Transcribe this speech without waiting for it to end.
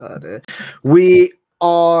We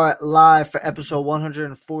are live for episode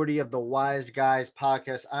 140 of the Wise Guys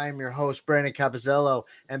podcast. I am your host, Brandon Capizzello,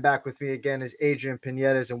 and back with me again is Adrian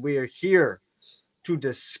Pinedas, and we are here to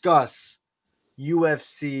discuss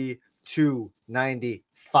UFC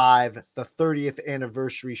 295, the 30th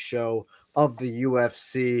anniversary show of the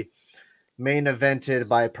UFC, main evented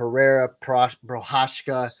by Pereira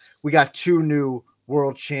Prochazka. We got two new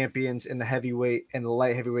world champions in the heavyweight and the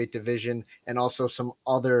light heavyweight division, and also some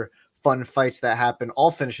other fun fights that happen.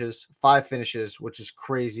 All finishes, 5 finishes, which is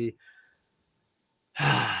crazy.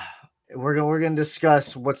 We're gonna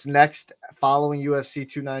discuss what's next following UFC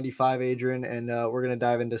 295, Adrian, and we're gonna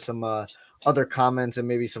dive into some other comments and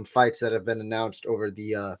maybe some fights that have been announced over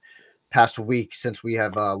the past week since we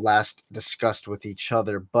have last discussed with each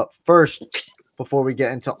other. But first, before we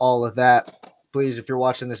get into all of that, please, if you're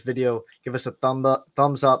watching this video, give us a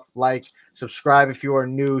thumbs up, like, subscribe if you are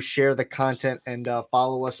new, share the content, and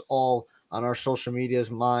follow us all on our social medias.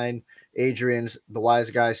 Mine, Adrian's, the Wise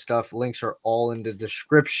Guy stuff. Links are all in the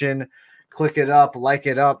description. Click it up, like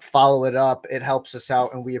it up, follow it up. It helps us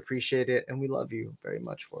out, and we appreciate it, and we love you very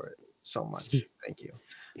much for it. So much. Thank you.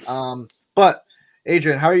 But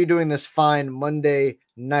Adrian, how are you doing this fine Monday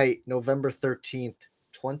night, November 13th,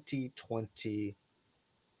 2023?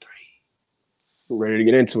 Ready to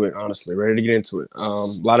get into it, honestly. Ready to get into it. A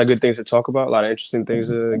lot of good things to talk about, a lot of interesting things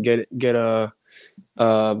to get out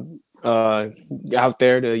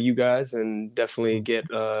there to you guys, and definitely get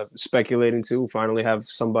speculating too. Finally have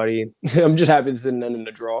somebody. I'm just happy this didn't end in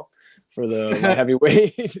a draw for the light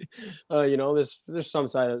heavyweight. There's some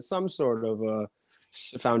sort of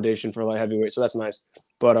foundation for light heavyweight, so that's nice.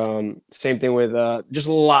 But same thing with just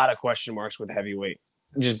a lot of question marks with heavyweight.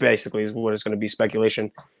 Just basically is what it's going to be,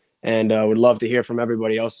 speculation. And would love to hear from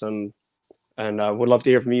everybody else, and would love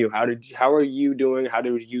to hear from you. How are you doing? How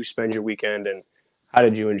did you spend your weekend, and how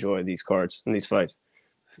did you enjoy these cards and these fights?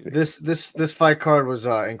 This fight card was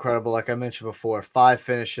incredible. Like I mentioned before, 5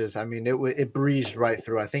 finishes. I mean, it breezed right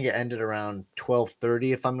through. I think it ended around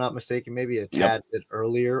 12:30, if I'm not mistaken, maybe a tad bit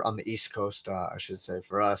earlier on the East Coast. I should say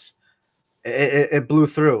for us, it blew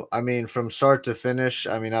through. I mean, from start to finish.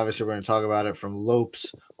 I mean, obviously we're going to talk about it from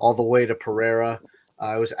Lopes all the way to Pereira.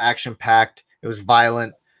 It was action-packed. It was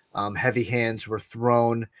violent. Heavy hands were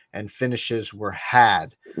thrown, and finishes were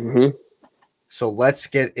had. Mm-hmm. So let's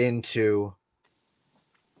get into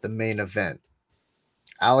the main event.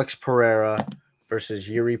 Alex Pereira versus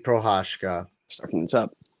Yuri Prochazka. Start from the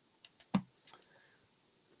top.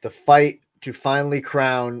 The fight to finally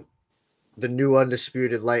crown the new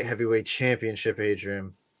undisputed light heavyweight championship,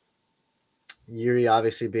 Adrian. Yuri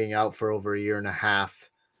obviously being out for over a year and a half.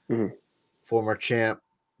 Mm-hmm. Former champ,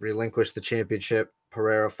 relinquished the championship.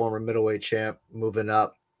 Pereira, former middleweight champ, moving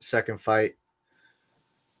up. Second fight.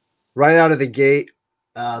 Right out of the gate,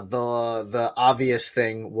 the obvious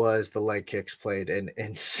thing was the leg kicks played an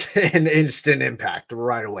instant impact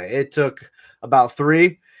right away. It took about 3,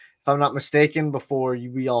 if I'm not mistaken, before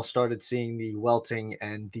we all started seeing the welting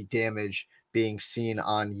and the damage being seen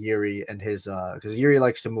on Yuri and his because Yuri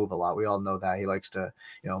likes to move a lot. We all know that. He likes to,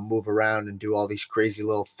 move around and do all these crazy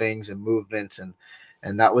little things and movements, and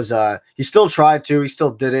that was he still tried to. He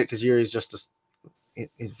still did it because Yuri's just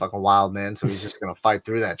he's a fucking wild man, so he's just gonna fight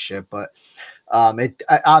through that shit. But it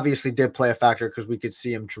obviously did play a factor because we could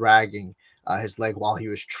see him dragging his leg while he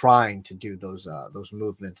was trying to do those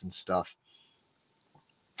movements and stuff.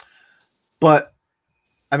 But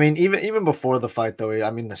I mean, even before the fight, though, I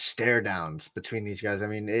mean, the stare downs between these guys. I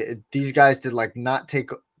mean, these guys did not take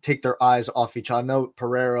their eyes off each other. I know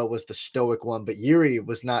Pereira was the stoic one, but Yuri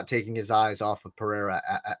was not taking his eyes off of Pereira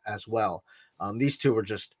as well. These two were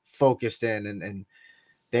just focused in, and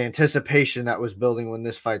the anticipation that was building when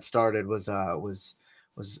this fight started was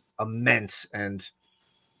immense. And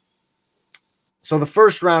so the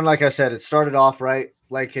first round, like I said, it started off right.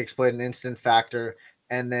 Leg kicks played an instant factor.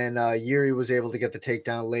 And then Yuri was able to get the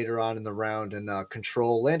takedown later on in the round and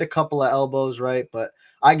control, land a couple of elbows, right? But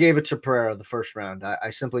I gave it to Pereira the first round. I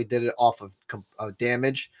simply did it off of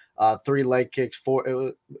damage. 3 leg kicks, 4.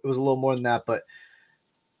 It was a little more than that, but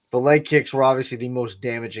the leg kicks were obviously the most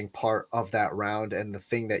damaging part of that round and the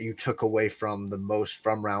thing that you took away from the most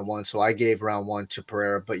from round 1. So I gave round 1 to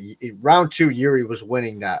Pereira, but round 2, Yuri was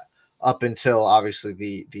winning that up until obviously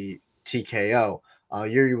the TKO.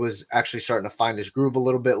 Yuri was actually starting to find his groove a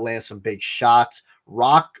little bit, land some big shots,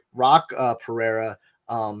 rock Pereira.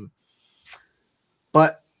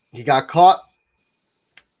 But he got caught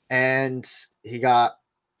and he got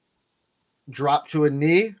dropped to a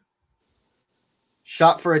knee,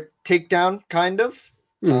 shot for a takedown, kind of.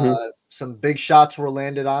 Mm-hmm. Some big shots were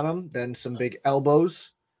landed on him, then some big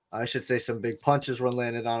elbows I should say some big punches were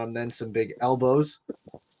landed on him, then some big elbows.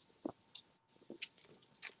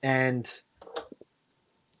 And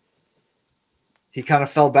he kind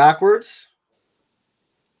of fell backwards.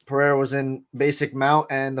 Pereira was in basic mount,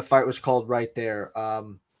 and the fight was called right there.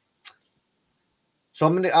 So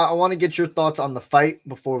I want to get your thoughts on the fight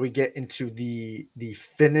before we get into the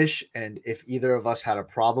finish, and if either of us had a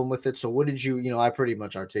problem with it. So what did you I pretty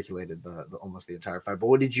much articulated the almost the entire fight, but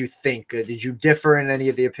what did you think? Did you differ in any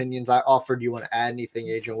of the opinions I offered? Do you want to add anything,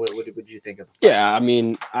 Adrian? What did you think of the fight? Yeah, I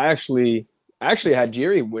mean, I actually had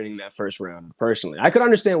Jiri winning that first round personally. I could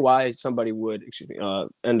understand why somebody would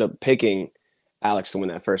end up picking Alex to win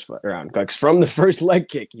that first round. Like from the first leg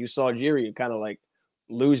kick, you saw Jiri kind of like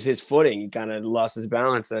lose his footing. He kind of lost his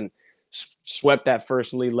balance and swept that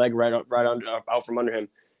first lead leg out from under him.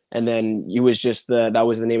 And then he was just that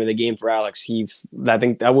was the name of the game for Alex. I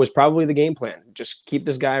think that was probably the game plan. Just keep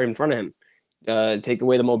this guy in front of him. Take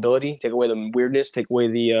away the mobility, take away the weirdness, take away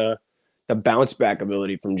the bounce back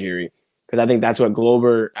ability from Jiri. Because I think that's what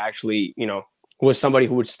Glover actually, was somebody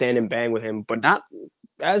who would stand and bang with him, but not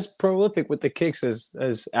as prolific with the kicks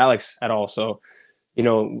as Alex at all. So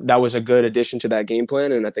that was a good addition to that game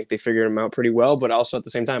plan, and I think they figured him out pretty well. But also at the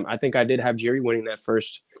same time, I think I did have Jiri winning that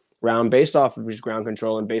first round based off of his ground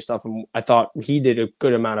control and based off of I thought he did a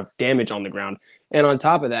good amount of damage on the ground. And on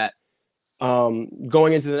top of that,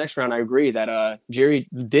 going into the next round, I agree that Jiri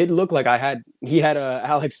did look like he had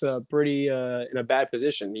Alex pretty in a bad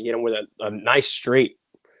position. He hit him with a nice straight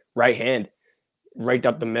right hand right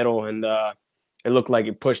up the middle, and it looked like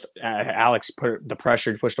it pushed Alex, put the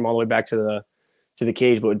pressure, pushed him all the way back to the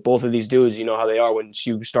cage. But with both of these dudes, you know how they are. When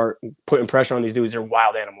you start putting pressure on these dudes, they're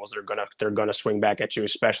wild animals. They're gonna swing back at you,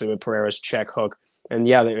 especially with Pereira's check hook. And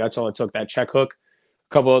yeah, that's all it took. That check hook,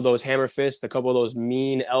 a couple of those hammer fists, a couple of those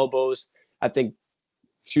mean elbows. I think,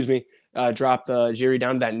 dropped Jiri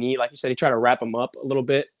down to that knee. Like you said, he tried to wrap him up a little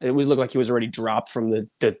bit. It always looked like he was already dropped from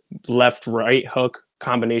the left-right hook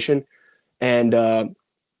combination. And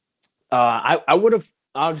I would have,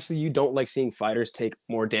 obviously you don't like seeing fighters take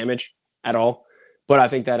more damage at all. But I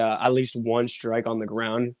think that at least one strike on the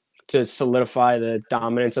ground to solidify the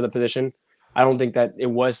dominance of the position. I don't think that it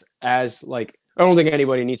was I don't think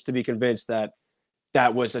anybody needs to be convinced that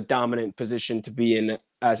that was a dominant position to be in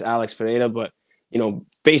as Alex Pereira, but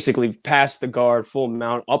basically past the guard, full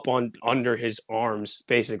mount, up under his arms,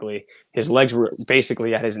 basically. His legs were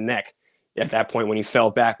basically at his neck at that point when he fell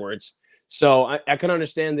backwards. So I can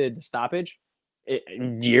understand the stoppage.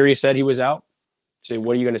 Jiri said he was out. So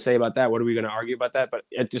what are you going to say about that? What are we going to argue about that? But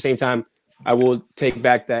at the same time, I will take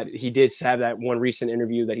back that he did have that one recent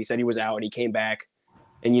interview that he said he was out and he came back.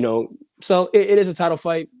 And, so it is a title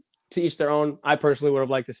fight, to each their own. I personally would have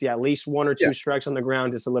liked to see at least one or two strikes on the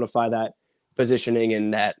ground to solidify that positioning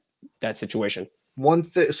in that situation. One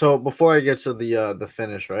thing. So before I get to the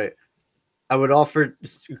finish, right? I would offer,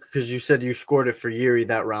 because you said you scored it for Jiri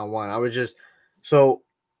that round one. I would just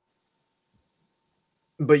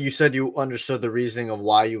but you said you understood the reasoning of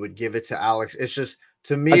why you would give it to Alex. It's just,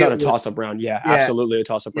 to me, I thought a toss-up round. Yeah, absolutely a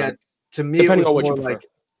toss-up round. To me, depending on what you prefer. Like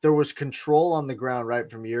there was control on the ground, right,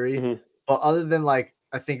 from Jiri. Mm-hmm. But other than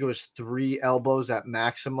I think it was 3 elbows at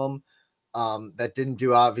maximum, that didn't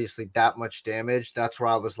do obviously that much damage. That's where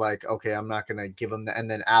I was like, okay, I'm not gonna give him that.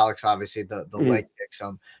 And then Alex, obviously the leg kicks.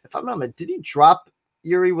 If I'm not mistaken, did he drop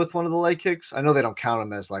Jiri with one of the leg kicks? I know they don't count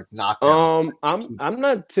him as knockdowns. I'm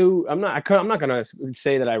not gonna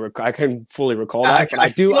say that I can fully recall that, but I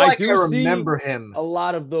do remember him a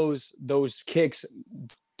lot of those kicks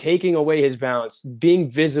taking away his balance, being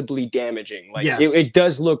visibly damaging. It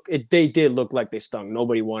does look. They did look like they stung.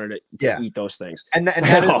 Nobody wanted to eat those things, and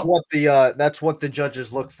that is what that's what the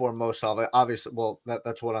judges look for most of it. Obviously, well,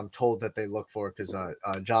 that's what I'm told that they look for, because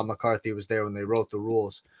John McCarthy was there when they wrote the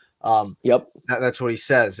rules. Yep, that's what he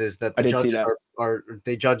says, is that the judges are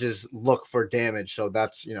the judges look for damage. So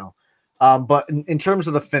that's but in terms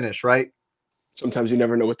of the finish, right? Sometimes you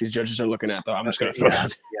never know what these judges are looking at, though. I'm just gonna throw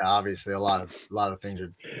that. Yeah, obviously a lot of things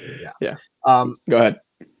are. Yeah. Go ahead.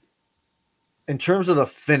 In terms of the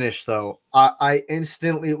finish, though, I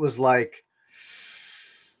instantly, it was like,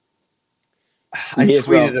 I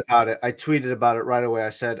tweeted about it right away.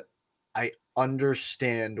 I said, I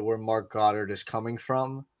understand where Mark Goddard is coming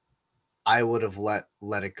from. I would have let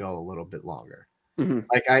it go a little bit longer. Mm-hmm.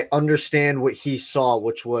 I understand what he saw,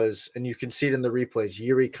 which was, and you can see it in the replays,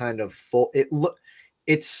 Jiri kind of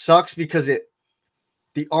it sucks because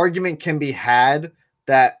the argument can be had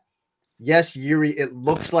that yes, Jiri, it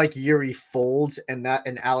looks like Jiri folds and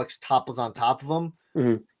Alex topples on top of him.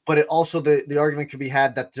 Mm-hmm. But it also, the argument could be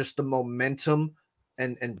had that just the momentum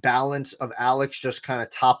and balance of Alex just kind of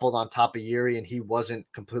toppled on top of Yuri, and he wasn't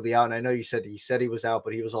completely out. And I know he said he was out,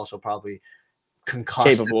 but he was also probably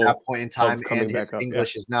concussed Capable at that point in time, of coming and his back up,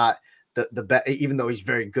 English is not the best, even though he's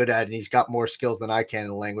very good at it and he's got more skills than I can in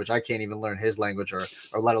the language. I can't even learn his language or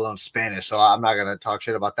let alone Spanish. So I'm not going to talk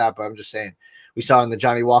shit about that, but I'm just saying we saw in the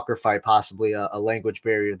Johnny Walker fight, possibly a language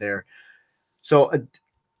barrier there. So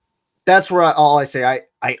that's where all I say.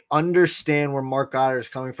 I understand where Mark Goddard is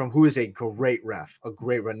coming from, who is a great ref,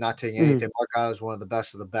 not taking anything. Mark Goddard is one of the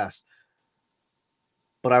best of the best.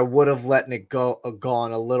 But I would have let it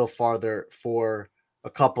gone a little farther for a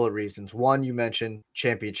couple of reasons. One, you mentioned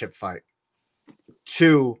championship fight.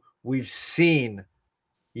 Two, we've seen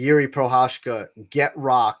Yuri Prochazka get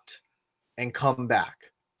rocked and come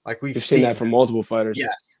back. Like we've seen that from multiple fighters.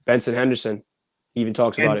 Yes. Benson Henderson even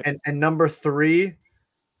talks about it. And number three,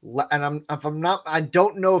 and I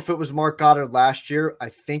don't know if it was Mark Goddard last year. I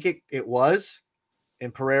think it was in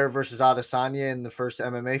Pereira versus Adesanya in the first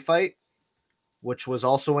MMA fight, which was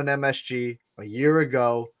also an MSG a year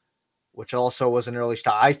ago, which also was an early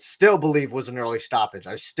stop. I still believe was an early stoppage.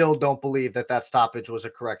 I still don't believe that stoppage was a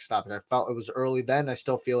correct stoppage. I felt it was early then. I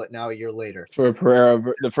still feel it now a year later. For Pereira,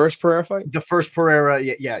 the first Pereira fight? The first Pereira,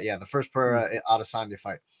 yeah. The first Pereira Adesanya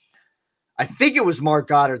fight. I think it was Mark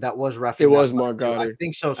Goddard that was refereeing. It was Mark Goddard. I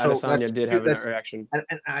think so. So Adesanya did have that reaction.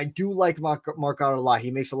 And I do like Mark Goddard a lot.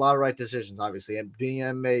 He makes a lot of right decisions, obviously. And being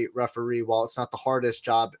an MMA referee, while it's not the hardest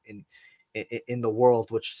job in the world,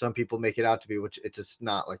 which some people make it out to be, which it's just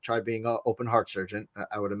not. Like, try being an open heart surgeon.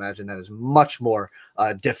 I would imagine that is much more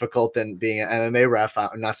difficult than being an MMA ref.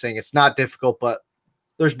 I'm not saying it's not difficult, but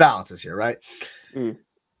there's balances here, right?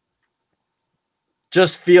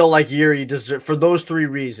 Just feel like Yuri deserves, for those three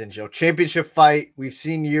reasons, championship fight. We've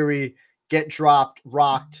seen Yuri get dropped,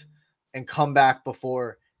 rocked, and come back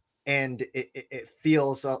before. And it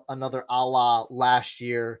feels another a la last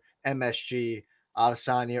year MSG.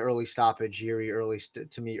 Adesanya early stoppage, Yuri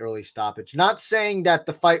early stoppage. Not saying that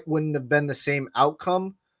the fight wouldn't have been the same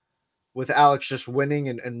outcome with Alex just winning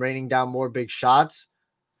and raining down more big shots,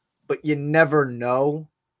 but you never know.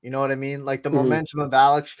 You know what I mean? Like the momentum of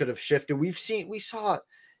Alex could have shifted. We saw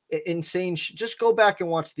insane. Just go back and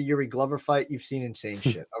watch the Yuri Glover fight. You've seen insane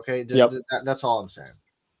shit. Okay, that's all I'm saying.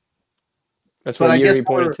 That's when Yuri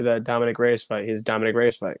pointed to that Dominic Reyes fight,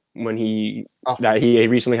 when he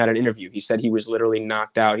recently had an interview. He said he was literally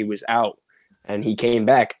knocked out. He was out, and he came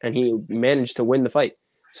back, and he managed to win the fight.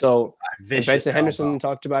 So Benson Henderson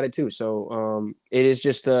talked about it too. So it is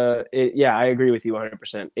just I agree with you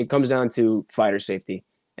 100%. It comes down to fighter safety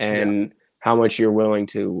and how much you're willing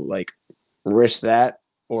to like risk that,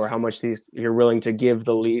 or how much you're willing to give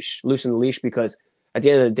loosen the leash, because at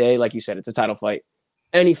the end of the day, like you said, it's a title fight.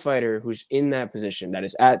 Any fighter who's in that position, that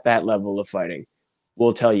is at that level of fighting,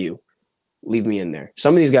 will tell you, leave me in there.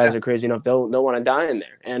 Some of these guys are crazy enough, they'll want to die in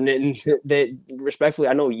there. And they respectfully,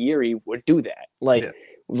 I know Yuri would do that. Like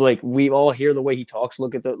we all hear the way he talks.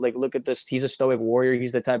 Look at this. He's a stoic warrior.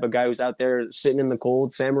 He's the type of guy who's out there sitting in the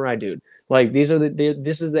cold, samurai dude. Like this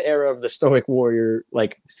is the era of the stoic warrior,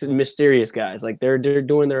 like mysterious guys. Like they're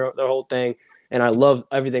doing their whole thing. And I love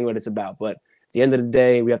everything what it's about. But at the end of the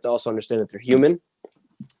day, we have to also understand that they're human.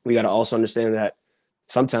 We got to also understand that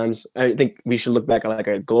sometimes, I think we should look back at like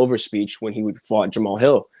a Glover speech when he would fought Jamal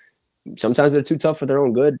Hill. Sometimes they're too tough for their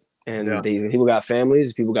own good, and people got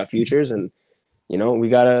families, people got futures, and we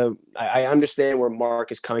gotta. I understand where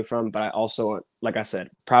Mark is coming from, but I also, like I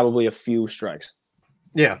said, probably a few strikes.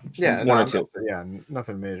 One or two.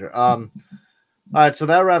 Nothing major. All right, so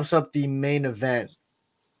that wraps up the main event.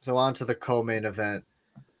 So on to the co-main event.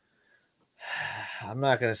 I'm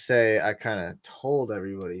not going to say I kind of told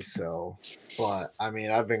everybody so, but I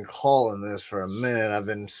mean, I've been calling this for a minute. I've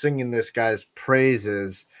been singing this guy's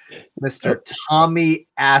praises, Mr. Tommy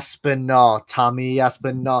Aspinall. Tommy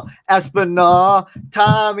Aspinall. Nah.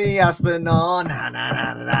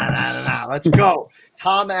 Let's go.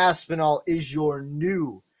 Tom Aspinall is your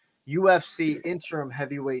new UFC interim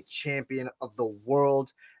heavyweight champion of the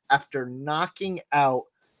world after knocking out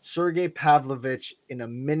Sergey Pavlovich in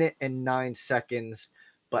 1 minute and 9 seconds,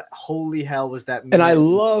 but holy hell was that! And I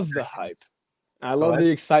love the hype. I love the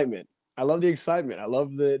excitement. I love the excitement. I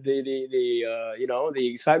love the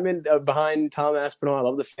excitement behind Tom Aspinall. I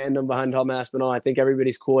love the fandom behind Tom Aspinall. I think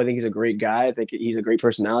everybody's cool. I think he's a great guy. I think he's a great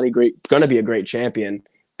personality. Gonna be a great champion.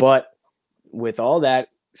 But with all that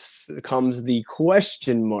comes the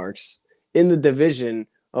question marks in the division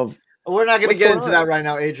of. We're not going to get into that right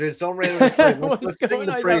now, Adrian. Don't rain on the Let's sing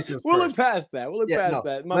the praises. We'll look past that.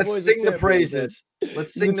 Let's sing the praises.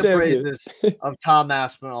 Let's sing the praises of Tom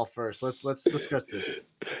Aspinall first. Let's discuss this.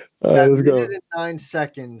 All right, let's go. 1 minute and 9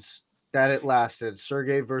 seconds that it lasted.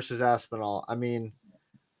 Sergey versus Aspinall. I mean,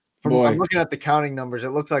 I'm Boy. looking at the counting numbers. It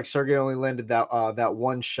looked like Sergey only landed that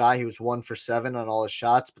one shot. He was 1 for 7 on all his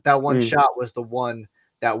shots, but that one shot was the one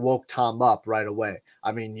that woke Tom up right away.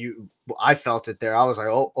 I mean, I felt it there. I was like,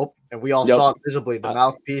 oh, and we all saw it visibly. The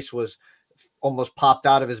mouthpiece was almost popped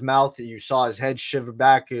out of his mouth. You saw his head shiver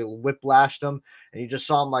back. It whiplashed him, and you just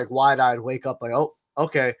saw him like wide-eyed wake up, like, oh,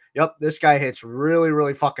 okay, yep, this guy hits really,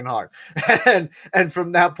 really fucking hard. and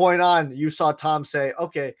from that point on, you saw Tom say,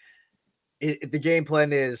 okay, the game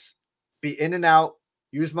plan is be in and out,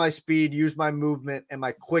 use my speed, use my movement, and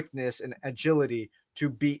my quickness and agility to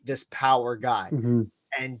beat this power guy. Mm-hmm.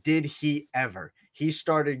 And did he ever? He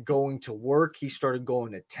started going to work. He started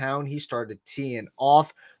going to town. He started teeing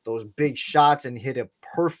off those big shots and hit a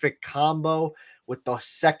perfect combo with the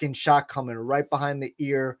second shot coming right behind the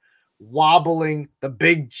ear, wobbling the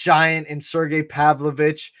big giant in Sergey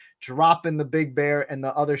Pavlovich, dropping the big bear, and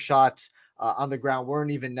the other shots on the ground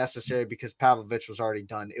weren't even necessary because Pavlovich was already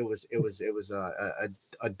done. It was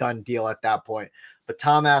a done deal at that point. But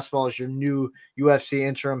Tom Aspinall is your new UFC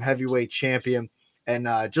interim heavyweight champion. And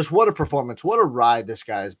just what a performance, what a ride this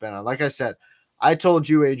guy has been on. Like I said, I told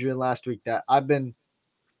you, Adrian, last week that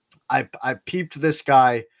I peeped this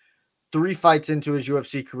guy 3 fights into his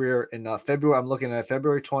UFC career in February. I'm looking at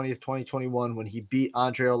February 20th, 2021, when he beat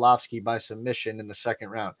Andrei Arlovski by submission in the second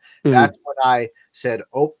round. That's when I said,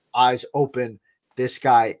 oh, eyes open. This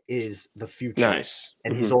guy is the future. Nice.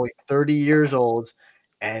 And he's only 30 years old.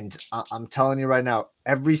 And I'm telling you right now,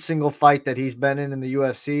 every single fight that he's been in the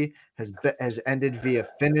UFC has ended via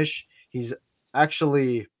finish. He's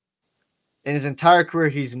actually, in his entire career,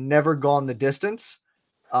 he's never gone the distance.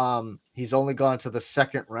 He's only gone to the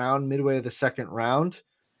second round, midway of the second round.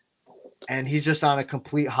 And he's just on a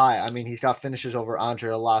complete high. I mean, he's got finishes over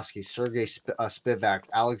Andrei Arlovski, Sergey Spivak,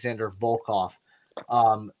 Alexander Volkov,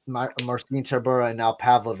 Marcin Tybura, and now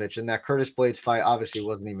Pavlovich. And that Curtis Blades fight obviously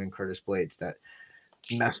wasn't even Curtis Blades that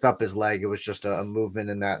messed up his leg. It was just a movement,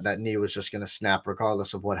 and that knee was just going to snap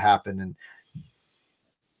regardless of what happened. And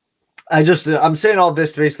I'm saying all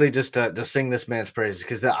this basically just to sing this man's praises,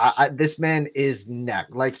 because this man is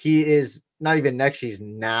next. Like, he is not even next, he's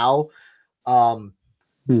now.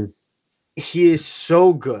 He is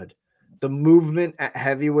so good. The movement at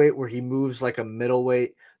heavyweight where he moves like a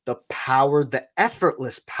middleweight, the power, the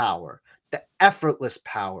effortless power.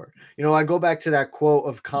 You know, I go back to that quote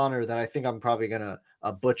of Connor that I think I'm probably going to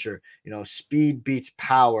butcher. You know, speed beats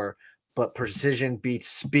power, but precision beats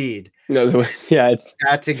speed. No,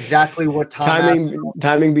 that's exactly what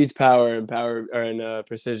timing beats power, and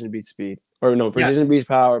precision beats speed. Or no, precision beats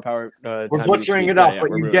power. We're butchering it up, but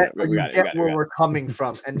you get where we're coming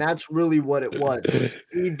from, and that's really what it was: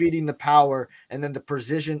 speed beating the power, and then the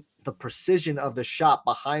precision of the shot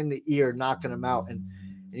behind the ear, knocking him out. And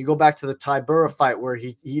you go back to the Tybura fight where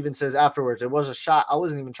he even says afterwards, "It was a shot. I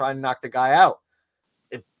wasn't even trying to knock the guy out."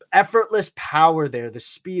 Effortless power there, the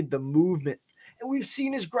speed, the movement, and we've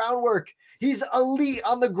seen his groundwork. He's elite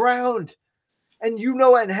on the ground, and you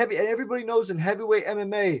know, and everybody knows in heavyweight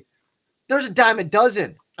MMA. There's a dime a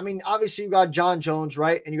dozen. I mean, obviously you got John Jones,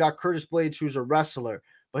 right? And you got Curtis Blades, who's a wrestler.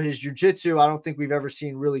 But his jiu-jitsu, I don't think we've ever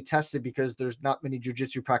seen really tested because there's not many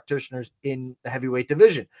jiu-jitsu practitioners in the heavyweight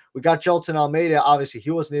division. We got Jelton Almeida. Obviously,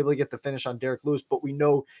 he wasn't able to get the finish on Derek Lewis, but we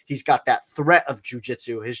know he's got that threat of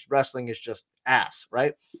jiu-jitsu. His wrestling is just ass,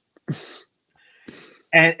 right?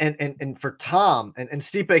 And for Tom, and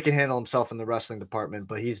Stipe can handle himself in the wrestling department,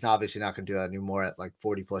 but he's obviously not going to do that anymore at like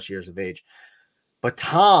 40 plus years of age. But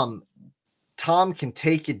Tom can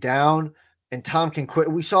take you down, and Tom can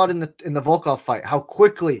quit. We saw it in the Volkov fight, how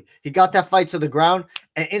quickly he got that fight to the ground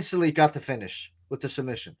and instantly got the finish with the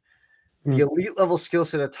submission. The elite level skill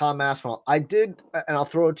set of Tom Aspinall. I did, and I'll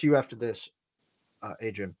throw it to you after this,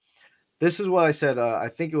 Adrian. This is what I said. I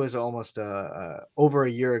think it was almost over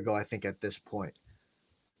a year ago, I think, at this point.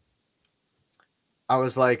 I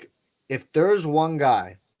was like, if there's one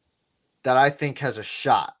guy that I think has a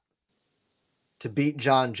shot to beat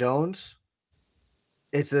John Jones,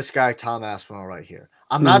 it's this guy, Tom Aspinall, right here.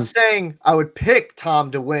 I'm not saying I would pick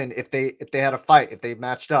Tom to win if they had a fight, if they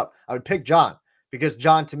matched up. I would pick John, because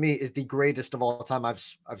John, to me, is the greatest of all time. I've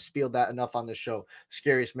spieled that enough on this show.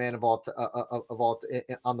 Scariest man of all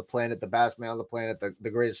on the planet, the baddest man on the planet,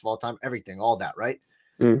 the greatest of all time, everything, all that, right?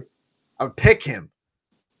 I would pick him,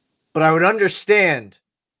 but I would understand,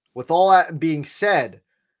 with all that being said,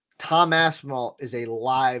 Tom Aspinall is a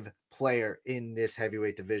live player in this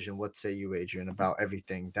heavyweight division. What say you, Adrian, about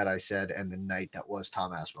everything that I said and the night that was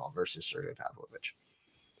Tom Aspinall versus Sergey Pavlovich?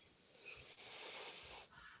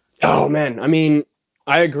 Oh man, I mean,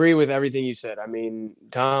 I agree with everything you said. I mean,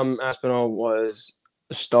 Tom Aspinall was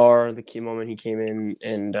a star the key moment he came in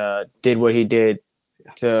and did what he did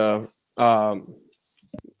to I'm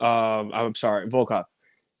sorry, Volkov.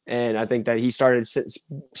 And I think that he started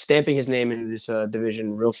stamping his name into this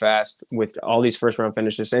division real fast with all these first round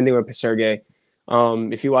finishes. Same thing with Sergey.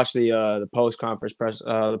 If you watch the post conference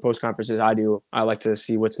the post conferences, I like to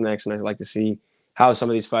see what's next, and I like to see how some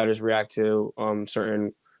of these fighters react to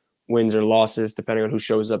certain wins or losses, depending on who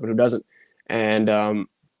shows up and who doesn't. And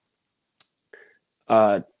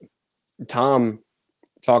Tom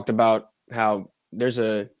talked about how there's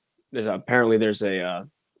a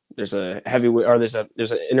heavyweight, or there's an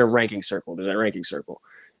inner ranking circle. There's a ranking circle,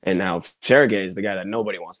 and now Sergey is the guy that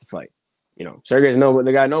nobody wants to fight. Sergey's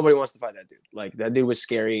the guy nobody wants to fight. That dude, like that dude was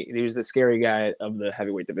scary. He was the scary guy of the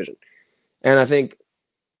heavyweight division, and I think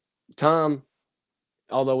Tom,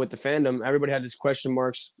 although with the fandom, everybody had these question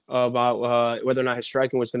marks about whether or not his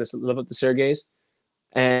striking was going to live up to Sergey's,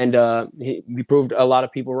 and he proved a lot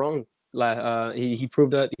of people wrong. He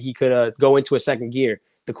proved that he could go into a second gear.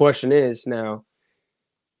 The question is now,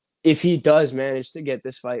 if he does manage to get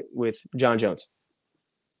this fight with John Jones,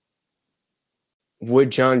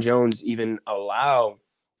 would John Jones even allow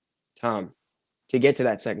Tom to get to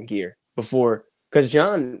that second gear before? Because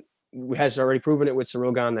John has already proven it with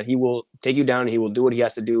Cyril Gane that he will take you down and he will do what he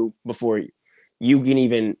has to do before you can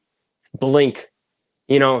even blink.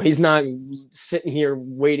 He's not sitting here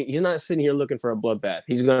waiting. He's not sitting here looking for a bloodbath.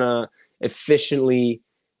 He's going to efficiently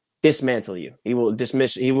dismantle you. He will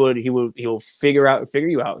dismiss. He will figure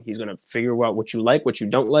you out. He's going to figure out what you like, what you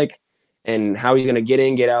don't like, and how he's going to get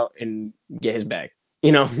in, get out, and get his bag.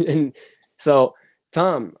 And so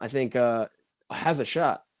Tom, I think, has a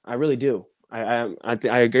shot. I really do. I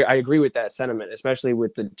agree with that sentiment, especially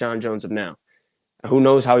with the John Jones of now. Who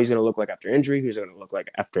knows how he's going to look like after injury? Who's going to look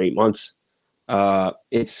like after 8 months?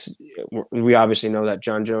 We obviously know that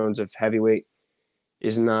John Jones of heavyweight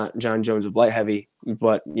is not John Jones of light heavy,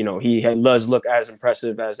 but he does look as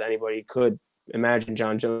impressive as anybody could imagine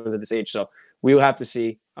John Jones at this age. So we will have to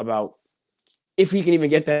see about if he can even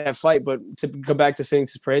get that fight. But to go back to singing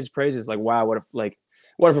his praises, like, wow, what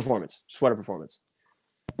a performance! Just what a performance.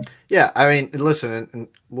 Yeah, I mean, listen, and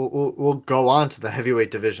we'll go on to the heavyweight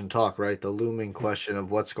division talk, right? The looming question of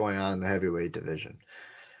what's going on in the heavyweight division.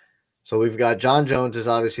 So we've got John Jones is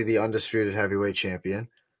obviously the undisputed heavyweight champion.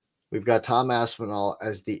 We've got Tom Aspinall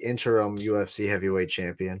as the interim UFC heavyweight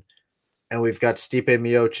champion. And we've got Stipe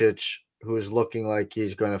Miocic, who is looking like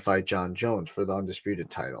he's going to fight John Jones for the undisputed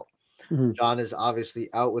title. Mm-hmm. John is obviously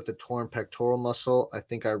out with a torn pectoral muscle. I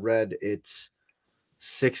think I read it's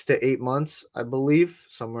 6 to 8 months, I believe,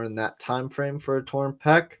 somewhere in that time frame for a torn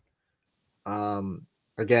pec.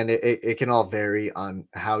 Again, it can all vary on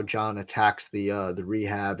how John attacks the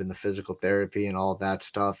rehab and the physical therapy and all that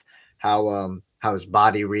stuff, how his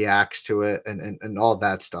body reacts to it and all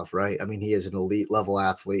that stuff, right? I mean, he is an elite level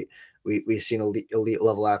athlete. We've seen elite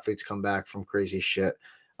level athletes come back from crazy shit.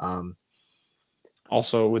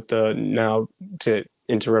 Also, with now, to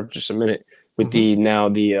interrupt just a minute, with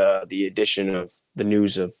mm-hmm. the addition of the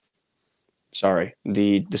news of,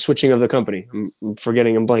 the switching of the company. I'm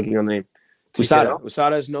blanking on the name.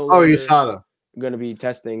 USADA is no longer going to be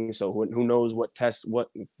testing. So who knows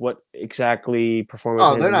what exactly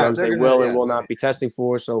performance drugs they will and will not be testing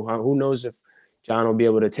for. So who knows if John will be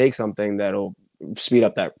able to take something that'll speed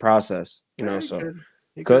up that process.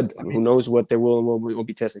 Could. I mean, who knows what they will and will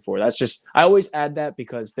be testing for. That's just, I always add that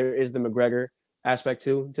because there is the McGregor aspect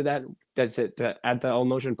to that. That's it, to add that whole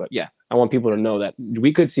notion. But yeah, I want people to know that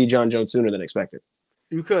we could see John Jones sooner than expected.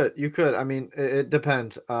 You could. I mean, it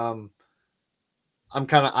depends. I'm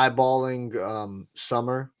kind of eyeballing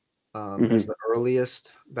summer as the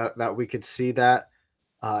earliest that we could see that.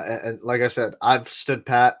 And like I said, I've stood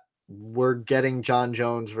pat. We're getting John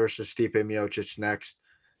Jones versus Stipe Miocic next.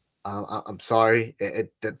 I'm sorry.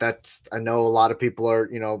 That's I know a lot of people are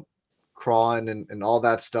crawling and all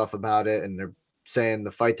that stuff about it, and they're saying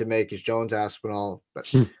the fight to make is Jones Aspinall.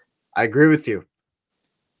 But I agree with you,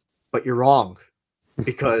 but you're wrong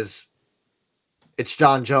because it's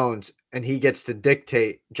John Jones. And he gets to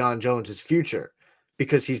dictate John Jones's future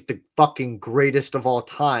because he's the fucking greatest of all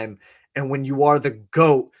time. And when you are the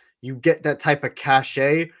GOAT, you get that type of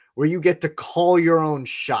cachet where you get to call your own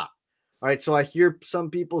shot. All right. So I hear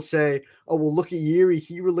some people say, oh, well, look at Yuri.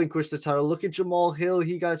 He relinquished the title. Look at Jamal Hill.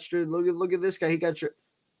 He got straight. Look at this guy. He got straight.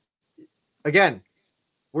 Again,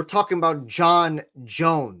 we're talking about John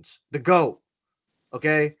Jones, the GOAT.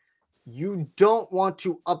 Okay. You don't want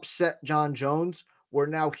to upset John Jones where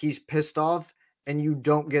now he's pissed off and you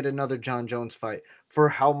don't get another John Jones fight. For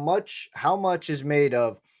how much is made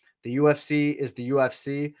of the UFC is the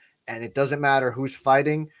UFC and it doesn't matter who's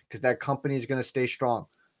fighting because that company is going to stay strong.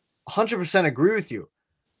 100% agree with you.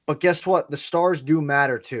 But guess what? The stars do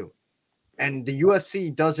matter too. And the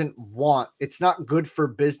UFC doesn't want, it's not good for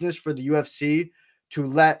business for the UFC to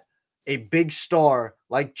let a big star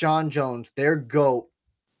like John Jones, their GOAT,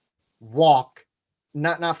 walk,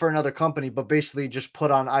 not for another company, but basically just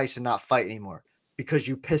put on ice and not fight anymore because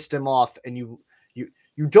you pissed him off. And you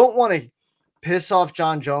don't want to piss off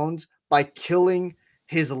John Jones by killing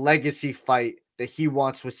his legacy fight that he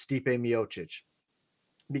wants with Stipe Miocic.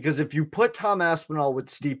 Because if you put Tom Aspinall with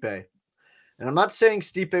Stipe, and I'm not saying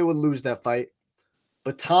Stipe would lose that fight,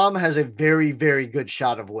 but Tom has a very, very good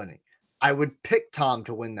shot of winning. I would pick Tom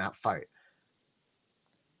to win that fight.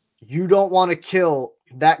 You don't want to kill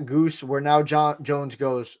that goose where now John Jones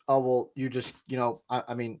goes, oh, well, you just,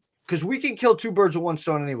 I mean, because we can kill two birds with one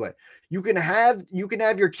stone anyway. You can have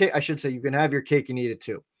your cake. I should say you can have your cake and eat it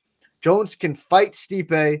too. Jones can fight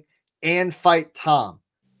Stipe and fight Tom.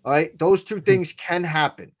 All right. Those two things can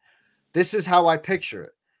happen. This is how I picture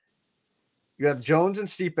it. You have Jones and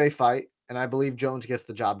Stipe fight, and I believe Jones gets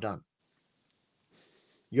the job done.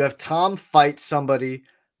 You have Tom fight somebody,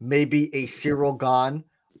 maybe a Cyril Gane,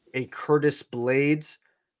 a Curtis Blades,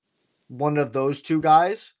 one of those two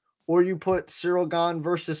guys, or you put Cyril Gane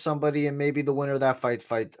versus somebody, and maybe the winner of that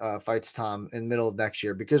fights Tom in the middle of next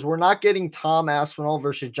year, because we're not getting Tom Aspinall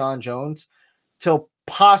versus John Jones till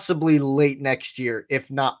possibly late next year,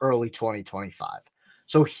 if not early 2025.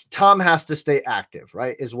 So Tom has to stay active,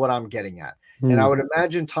 right, is what I'm getting at. And I would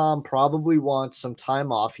imagine Tom probably wants some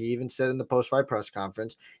time off. He even said in the post-fight press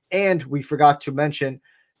conference. And we forgot to mention,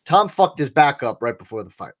 Tom fucked his back up right before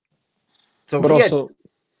the fight. So, but also,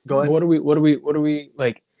 go ahead. What do we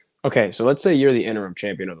like? Okay, so let's say you're the interim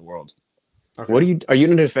champion of the world. Okay. Are you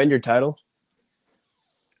going to defend your title?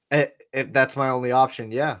 If that's my only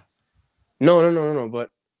option, yeah. No.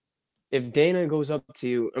 But if Dana goes up to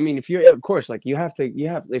you, I mean, if you're, of course, like you have,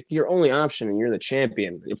 if your only option and you're the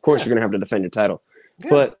champion, of course you're going to have to defend your title. Yeah.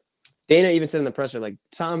 But Dana even said in the presser, like,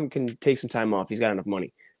 Tom can take some time off. He's got enough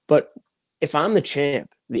money. But if I'm the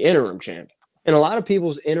champ, the interim champ, and a lot of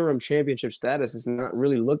people's interim championship status is not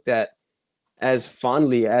really looked at as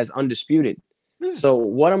fondly as undisputed. Yeah. So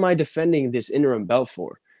what am I defending this interim belt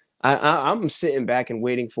for? I'm sitting back and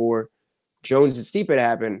waiting for Jones and Stipe to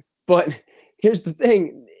happen. But here's the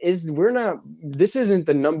thing. This isn't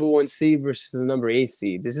the number 1 seed versus the number 8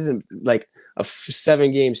 seed. This isn't like a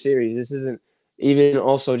 7-game series. This isn't even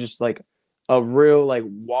also just like a real like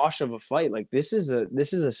wash of a fight. Like this is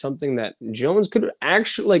a something that Jones could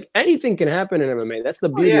actually, like, anything can happen in MMA. That's the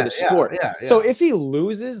beauty of the sport. Yeah. So if he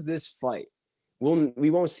loses this fight, we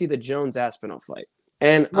won't see the Jones Aspinall fight.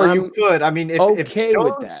 And you could. I mean, if Jones,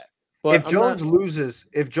 with that. But if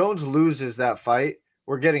Jones loses that fight,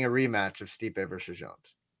 we're getting a rematch of Stipe versus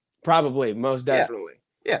Jones. Probably, most definitely.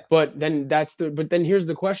 Yeah. But then here's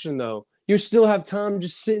the question though. You still have Tom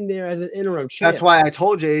just sitting there as an interim champ. That's why I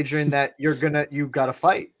told you, Adrian, that you got to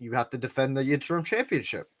fight. You have to defend the interim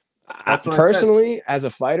championship. Personally, as a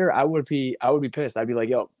fighter, I would be pissed. I'd be like,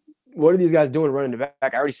 yo, what are these guys doing running the back?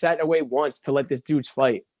 I already sat away once to let this dude's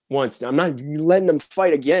fight once. I'm not letting them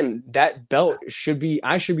fight again. That belt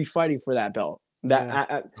I should be fighting for that belt.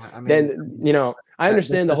 I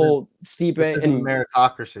understand the whole Stipe and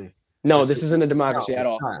meritocracy. No, this isn't a democracy at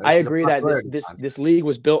all. I agree that this league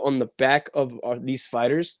was built on the back of these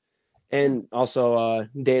fighters, and also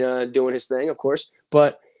Dana doing his thing, of course.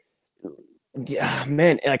 But yeah,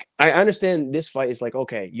 man, like I understand this fight is like,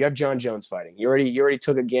 okay, you have John Jones fighting. You already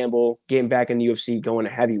took a gamble, getting back in the UFC, going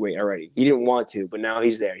to heavyweight already. He didn't want to, but now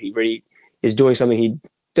he's there. He already is doing something he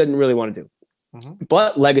didn't really want to do,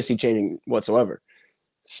 but legacy changing whatsoever.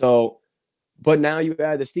 So. But now you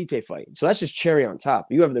add the Stipe fight. So that's just cherry on top.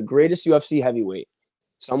 You have the greatest UFC heavyweight.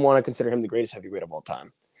 Some want to consider him the greatest heavyweight of all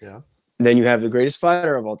time. Yeah. Then you have the greatest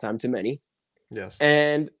fighter of all time to many. Yes.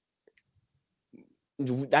 And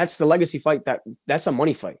that's the legacy fight. That's a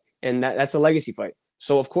money fight. And that's a legacy fight.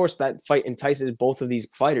 So, of course, that fight entices both of these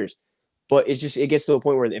fighters. But it gets to a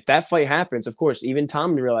point where if that fight happens, of course, even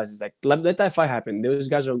Tom realizes, like, let that fight happen. Those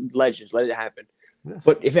guys are legends. Let it happen. Yeah.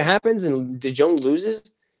 But if it happens and Jones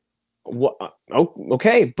loses,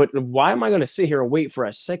 okay, but why am I going to sit here and wait for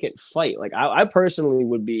a second fight? Like I personally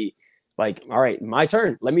would be like, all right, my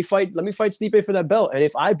turn. Let me fight Stipe for that belt. And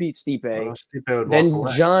if I beat Stipe,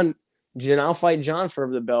 then I'll fight John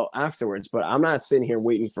for the belt afterwards. But I'm not sitting here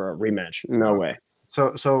waiting for a rematch. No way.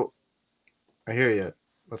 So I hear you.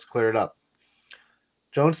 Let's clear it up.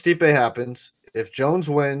 Jones Stipe happens. If Jones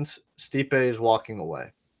wins, Stipe is walking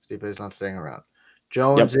away. Stipe is not staying around.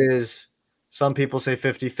 Jones is Some people say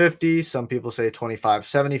 50-50. Some people say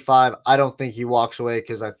 25-75. I don't think he walks away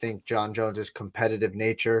because I think John Jones' competitive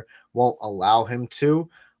nature won't allow him to,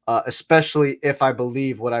 especially if I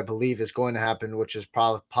believe what I believe is going to happen, which is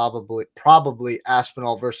probably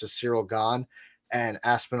Aspinall versus Cyril Gane, and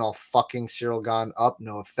Aspinall fucking Cyril Gane up.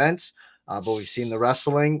 No offense, but we've seen the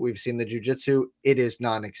wrestling, we've seen the jiu-jitsu. It is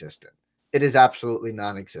non-existent. It is absolutely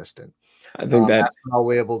non-existent. I think that Aspinall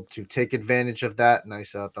will be able to take advantage of that.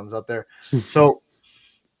 Nice thumbs up there. So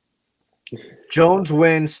Jones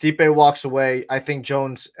wins, Stipe walks away. I think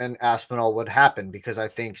Jones and Aspinall would happen because I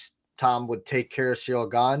think Tom would take care of Cyril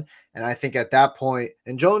Gane. And I think at that point,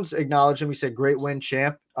 and Jones acknowledged him. He said, "Great win,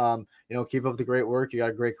 champ. Keep up the great work. You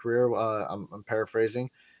got a great career." I'm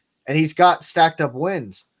paraphrasing. And he's got stacked up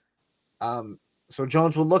wins. So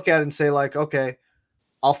Jones will look at it and say, like, okay,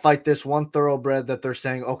 I'll fight this one thoroughbred that they're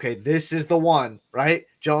saying, okay, this is the one, right?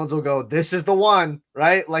 Jones will go, this is the one,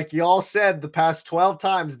 right? Like y'all said the past 12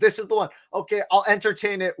 times, this is the one. Okay, I'll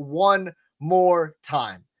entertain it one more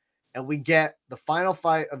time. And we get the final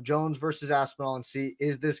fight of Jones versus Aspinall and see,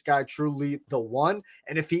 is this guy truly the one?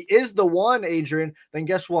 And if he is the one, Adrian, then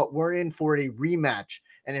guess what? We're in for a rematch.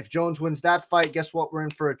 And if Jones wins that fight, guess what? We're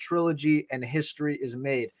in for a trilogy and history is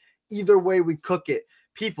made. Either way we cook it.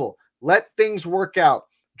 People, let things work out.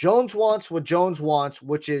 Jones wants what Jones wants,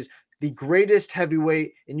 which is the greatest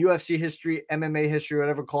heavyweight in UFC history, MMA history,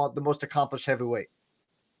 whatever call it, the most accomplished heavyweight.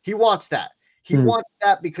 He wants that. He wants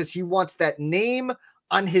that because he wants that name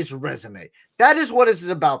on his resume. That is what it's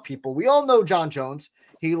about, people. We all know John Jones.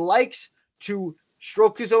 He likes to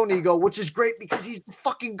stroke his own ego, which is great because he's the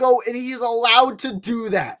fucking GOAT and he is allowed to do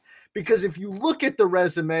that. Because if you look at the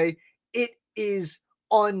resume, it is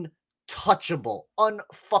untouchable,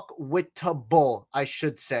 unfuckwittable, I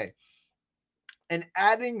should say. And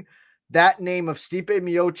adding that name of Stipe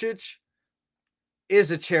Miocic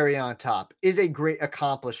is a cherry on top, is a great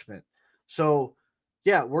accomplishment. So,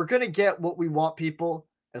 yeah, we're going to get what we want, people.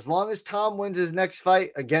 As long as Tom wins his next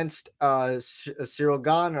fight against Cyril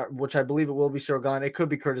Gane, which I believe it will be Cyril Gane. It could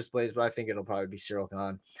be Curtis Blaydes, but I think it'll probably be Cyril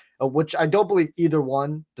Gane, which I don't believe either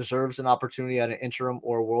one deserves an opportunity at an interim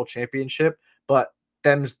or a world championship. But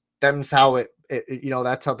them's how it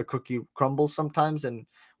that's how the cookie crumbles sometimes, and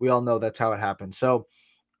we all know that's how it happens. So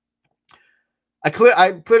I cleared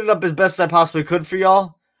it up as best as I possibly could for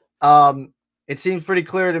y'all. It seems pretty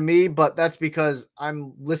clear to me, but that's because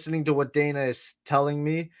I'm listening to what Dana is telling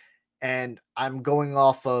me, and I'm going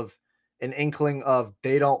off of an inkling of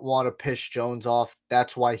they don't want to piss Jones off.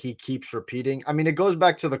 That's why he keeps repeating. I mean, it goes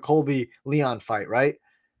back to the Colby-Leon fight, right?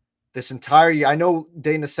 This entire year, I know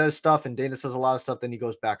Dana says stuff, and Dana says a lot of stuff, then he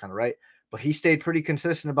goes back on it, right? But he stayed pretty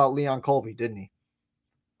consistent about Leon Colby, didn't he?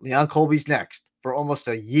 Leon Colby's next for almost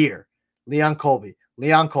a year. Leon Colby,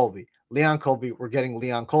 Leon Colby, Leon Colby. We're getting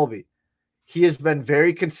Leon Colby. He has been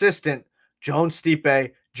very consistent. Jones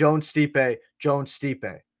Stipe, Jones Stipe, Jones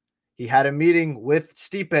Stipe. He had a meeting with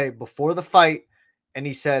Stipe before the fight, and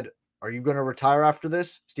he said, "Are you going to retire after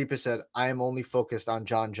this?" Stipe said, "I am only focused on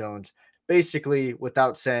John Jones." Basically,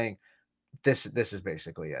 without saying, this is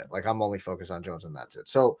basically it. Like, I'm only focused on Jones, and that's it.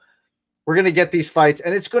 So we're going to get these fights,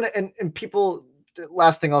 and it's going to, and people,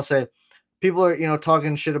 last thing I'll say, people are,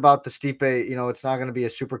 talking shit about the Stipe, it's not going to be a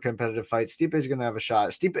super competitive fight. Stipe is going to have a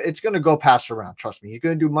shot. Stipe, it's going to go pass around. Trust me. He's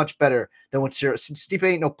going to do much better than what Stipe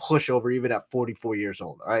ain't no pushover even at 44 years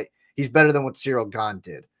old. All right. He's better than what Cyril Gane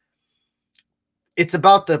did. It's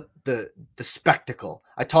about the spectacle.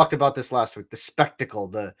 I talked about this last week, the spectacle,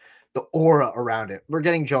 the aura around it. We're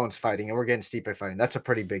getting Jones fighting and we're getting Stipe fighting. That's a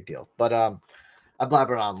pretty big deal, but, I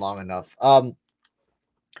blabbered on long enough.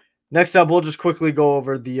 Next up, we'll just quickly go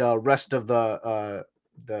over the rest of the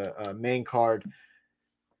main card.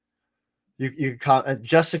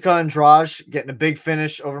 Jessica Andrade getting a big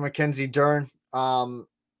finish over Mackenzie Dern.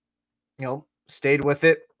 Stayed with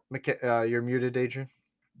it. You're muted, Adrian.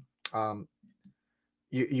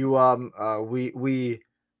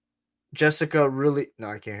 Jessica really. No,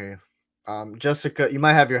 I can't hear you. Jessica, you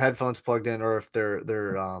might have your headphones plugged in, or if they're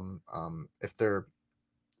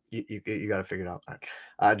you got to figure it out.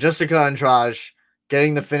 Right. Jessica Andrade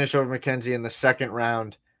getting the finish over Mackenzie in the second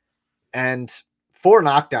round, and 4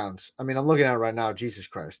 knockdowns. I mean, I'm looking at it right now. Jesus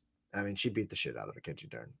Christ. I mean, she beat the shit out of Mackenzie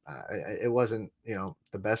Dern. It wasn't,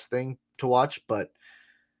 the best thing to watch, but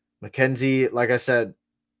Mackenzie, like I said,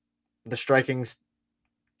 the striking's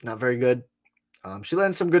not very good. She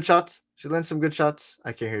lands some good shots.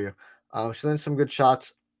 I can't hear you. She lands some good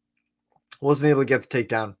shots. Wasn't able to get the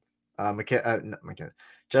takedown.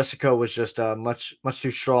 Jessica was just much too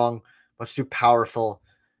strong, much too powerful,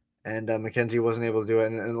 and Mackenzie wasn't able to do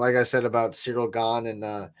it. And like I said about Cyril Gahn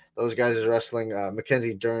and those guys' wrestling,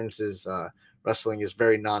 Mackenzie Dern's wrestling is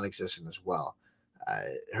very non-existent as well.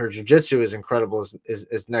 Her jiu-jitsu is incredible,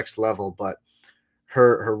 is next level, but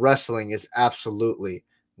her wrestling is absolutely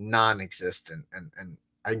non-existent. And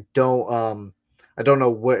I don't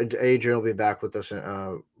know what Adrian will be back with us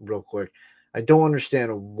real quick. I don't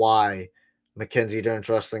understand why Mackenzie Dern's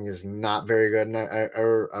wrestling is not very good. And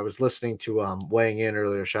I was listening to Weighing In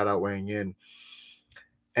earlier. Shout out Weighing In,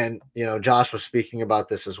 and Josh was speaking about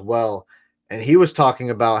this as well, and he was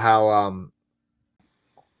talking about how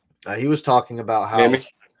Hear me?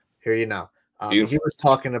 hear you now. He Beautiful. was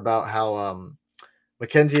talking about how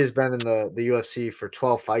Mackenzie has been in the UFC for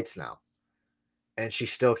 12 fights now, and she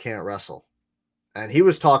still can't wrestle. And he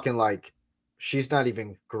was talking like she's not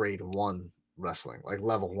even grade 1 wrestling, like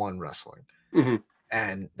level 1 wrestling. Mm-hmm.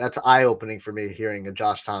 And that's eye-opening for me hearing a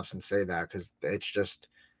Josh Thompson say that, because it's just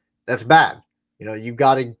that's bad.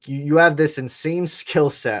 You have this insane skill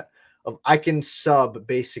set of I can sub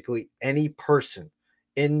basically any person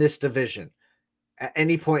in this division at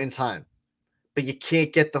any point in time, but you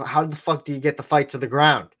can't get how the fuck do you get the fight to the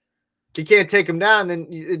ground? You can't take them down, then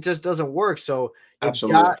it just doesn't work. So you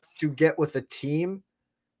Absolutely. got to get with a team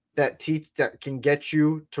that can get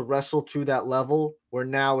you to wrestle to that level where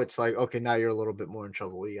now it's like, okay, now you're a little bit more in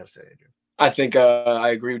trouble. What do you got to say, Adrian? I think I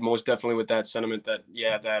agree most definitely with that sentiment that,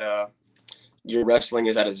 yeah, that your wrestling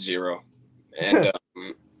is at a zero. And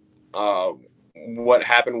uh, what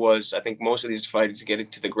happened was, I think most of these fighters getting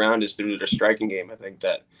to the ground is through their striking game. I think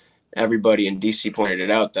that everybody in DC pointed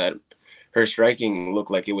it out that her striking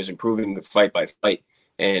looked like it was improving fight by fight,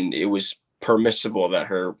 and it was permissible that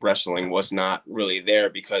her wrestling was not really there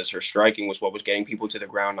because her striking was what was getting people to the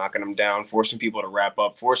ground, knocking them down, forcing people to wrap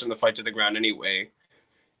up, forcing the fight to the ground anyway,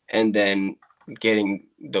 and then getting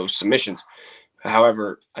those submissions.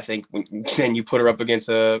 However, I think then you put her up against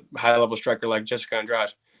a high level striker like Jessica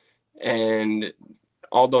Andrade, and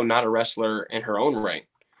although not a wrestler in her own right,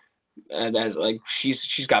 as like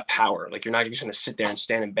she's got power. Like, you're not just gonna sit there and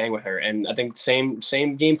stand and bang with her. And I think same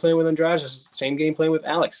game plan with Andrade, same game plan with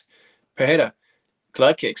Alex Pereira.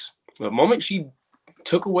 Club kicks. The moment she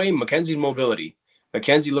took away Mackenzie's mobility,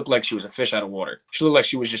 Mackenzie looked like she was a fish out of water. She looked like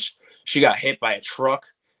she got hit by a truck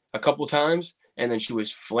a couple times, and then she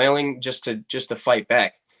was flailing just to fight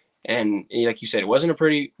back. And like you said, it wasn't a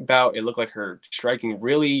pretty bout. It looked like her striking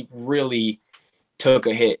really, really took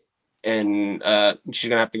a hit, and she's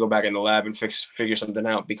gonna have to go back in the lab and figure something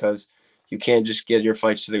out, because you can't just get your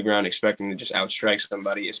fights to the ground expecting to just outstrike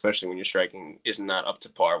somebody, especially when your striking is not up to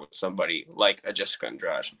par with somebody like a Jessica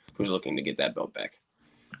Andrade who's looking to get that belt back.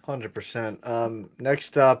 100%.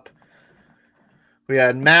 Next up, we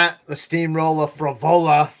had Matt the Steamroller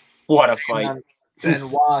Fravola. What a fight.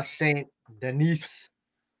 Benoit Saint Denis.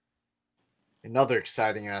 Another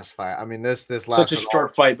exciting ass fight. I mean, this such a lasted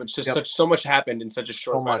short fight, but just yep, so much happened in such a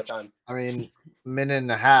short so amount of much. time. I mean, minute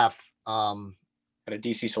and a half. At a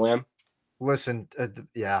DC Slam. Listen,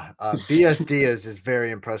 BS Diaz is very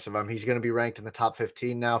impressive. He's going to be ranked in the top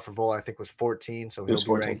 15 now. Fravola, I think, was 14, so It was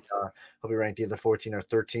 14. He'll be ranked either 14 or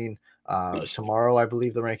 13 Nice. tomorrow. I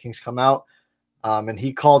believe the rankings come out. And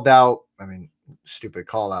he called out. I mean, stupid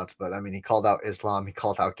call outs, but I mean, he called out Islam. He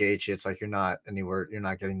called out Gaethje. It's like you're not anywhere. You're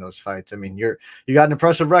not getting those fights. I mean, you got an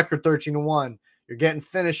impressive record, 13-1. You're getting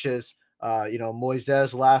finishes.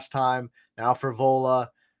 Moises last time. Now Fravola.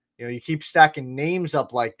 You keep stacking names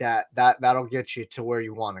up like that. That'll get you to where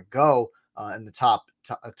you want to go in the top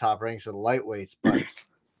ranks of the lightweights. But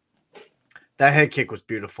that head kick was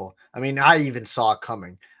beautiful. I mean, I even saw it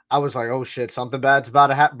coming. I was like, oh shit, something bad's about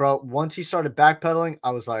to happen, bro. Once he started backpedaling,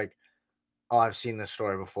 I was like, oh, I've seen this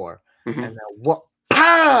story before. Mm-hmm. And then what?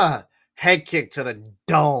 Pa! Head kick to the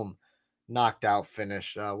dome, knocked out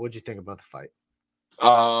finish. What'd you think about the fight?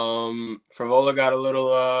 Fravola got a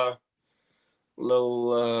little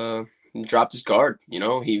dropped his guard.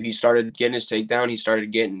 He started getting his takedown.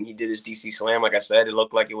 He did his DC Slam. Like I said, it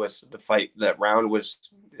looked like it was the fight. That round was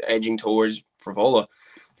edging towards Fravola.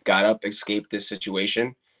 Got up, escaped this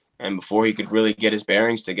situation, and before he could really get his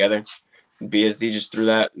bearings together, BSD just threw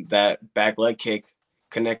that back leg kick,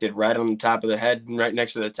 connected right on the top of the head, right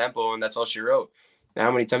next to the temple, and that's all she wrote. Now,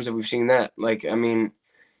 how many times have we seen that? Like, I mean,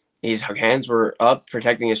 his hands were up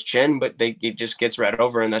protecting his chin, but it just gets right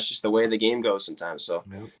over, and that's just the way the game goes sometimes. So,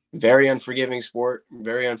 Very unforgiving sport,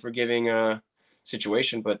 very unforgiving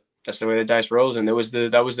situation, but that's the way the dice rolls. And that was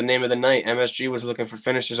the name of the night. MSG was looking for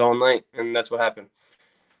finishes all night, and that's what happened.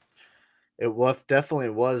 It definitely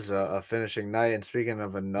was a finishing night. And speaking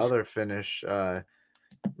of another finish,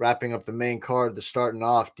 wrapping up the main card, starting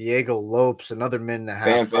off, Diego Lopes, another minute and a half.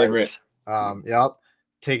 Fan favorite. Yep.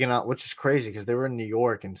 taking out, which is crazy because they were in New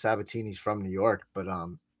York and Sabatini's from New York, but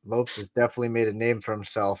Lopes has definitely made a name for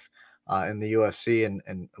himself in the UFC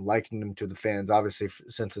and liking him to the fans. Obviously,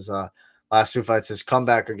 since his last two fights, his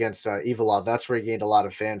comeback against Evolov, that's where he gained a lot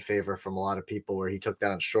of fan favor from a lot of people, where he took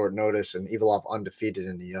that on short notice, and Evolov undefeated,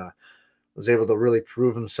 and he was able to really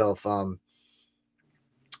prove himself.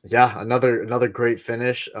 Yeah, another great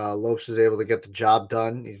finish. Lopes is able to get the job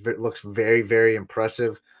done. He looks very, very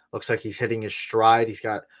impressive. Looks like he's hitting his stride. He's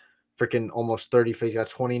got freaking almost 30. He's got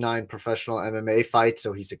 29 professional MMA fights,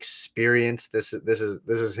 so he's experienced. This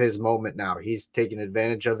is his moment now. He's taking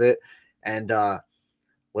advantage of it, and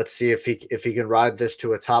let's see if he can ride this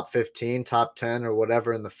to a top 15, top 10, or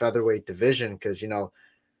whatever in the featherweight division, because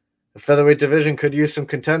the featherweight division could use some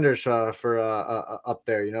contenders for up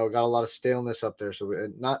there. Got a lot of staleness up there. So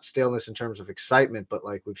not staleness in terms of excitement, but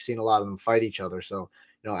like we've seen a lot of them fight each other. So,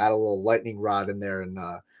 add a little lightning rod in there, and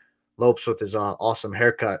Lopes with his awesome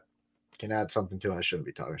haircut can add something to it. I shouldn't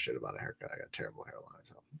be talking shit about a haircut. I got terrible hairline.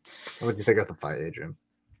 So what do you think of the fight, Adrian?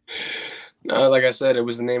 No, like I said, it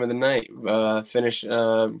was the name of the night. Finish,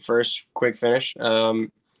 first quick finish.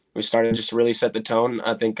 We started just to really set the tone.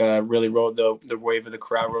 I think really rode the wave of the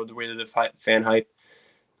crowd, rode the wave of the fan hype.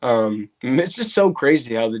 It's just so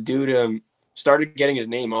crazy how the dude started getting his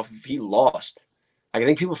name off of he lost. Like, I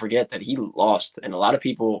think people forget that he lost, and a lot of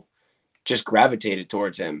people just gravitated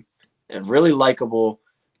towards him. And really likable,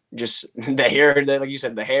 just the hair, like you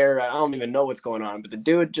said, the hair. I don't even know what's going on, but the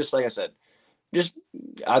dude, just like I said,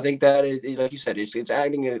 I think that like you said, it's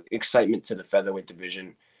adding an excitement to the featherweight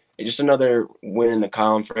division. It's just another win in the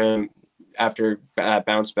column for him after a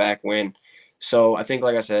bounce back win. So I think,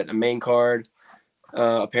 like I said, a main card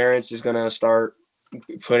appearance is gonna start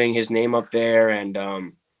putting his name up there,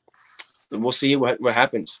 and we'll see what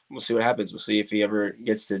happens. We'll see what happens. We'll see if he ever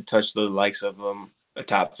gets to touch the likes of a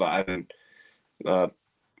top 5, and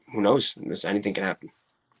who knows? Anything can happen.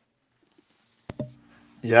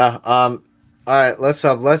 Yeah. All right.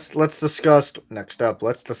 Let's discuss next up.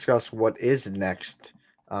 Let's discuss what is next.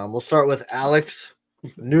 We'll start with Alex,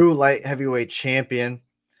 new light heavyweight champion.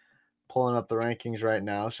 Pulling up the rankings right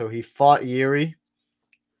now. So he fought Yuri.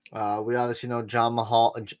 We obviously know John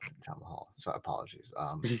Mahal. John Mahal. Sorry, apologies.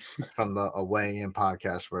 From the weighing in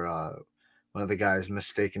podcast where one of the guys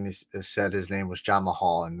mistakenly said his name was John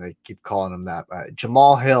Mahal, and they keep calling him that.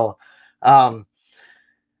 Jamal Hill.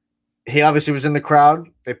 He obviously was in the crowd.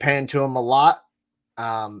 They panned to him a lot.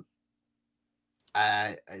 Dana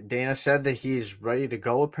said that he's ready to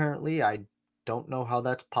go, apparently. I don't know how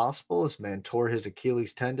that's possible. This man tore his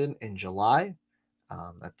Achilles tendon in July.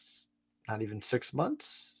 That's not even 6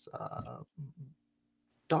 months.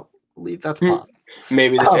 Don't believe that's possible.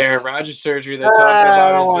 Maybe this Aaron Rodgers surgery they're talking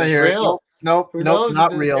about is real. Nope,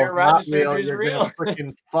 not real. Not real. You're gonna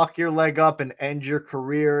freaking fuck your leg up and end your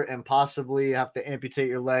career, and possibly have to amputate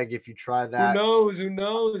your leg if you try that. Who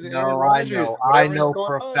knows? No, I know. I know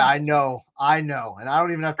for a fact. I know, and I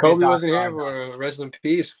don't even have to. Kobe wasn't here for rest in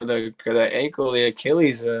peace for the ankle, the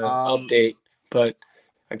Achilles update, but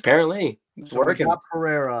apparently it's working. We got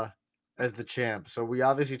Pereira as the champ. So we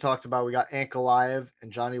obviously talked about, we got Ankalaev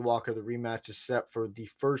and Johnny Walker. The rematch is set for the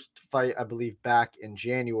first fight, I believe, back in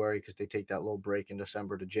January, because they take that little break in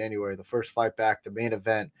December to January. The first fight back, the main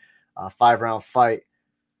event, 5-round fight.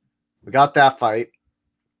 We got that fight.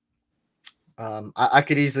 I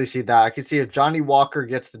could easily see that. I could see if Johnny Walker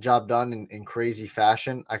gets the job done in crazy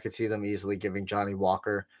fashion, I could see them easily giving Johnny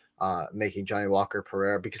Walker, making Johnny Walker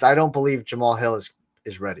Pereira, because I don't believe Jamal Hill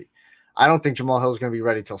is ready. I don't think Jamal Hill is going to be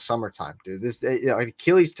ready till summertime, dude. This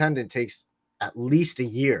Achilles tendon takes at least a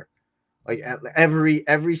year. Like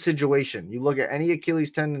every situation, you look at any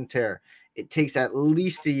Achilles tendon tear, it takes at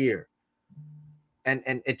least a year. And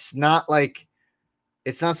it's not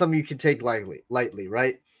something you can take lightly,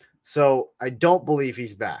 right? So I don't believe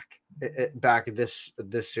he's back this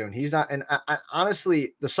soon. He's not, and I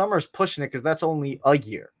honestly, the summer is pushing it, because that's only a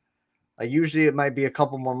year. Usually it might be a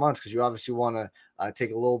couple more months, because you obviously want to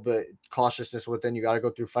take a little bit cautiousness within. You got to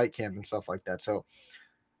go through fight camp and stuff like that. So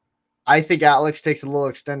I think Alex takes a little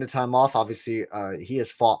extended time off. Obviously, he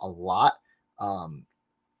has fought a lot.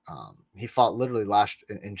 He fought literally last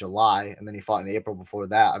in July, and then he fought in April before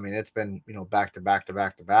that. I mean, it's been back to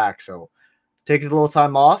back. So takes a little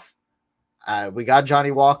time off. We got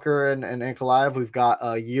Johnny Walker and Ankalaev. We've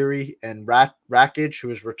got Yuri and Rakic,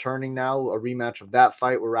 who is returning now, a rematch of that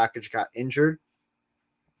fight where Rakic got injured.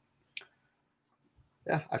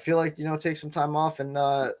 Yeah, I feel like, take some time off and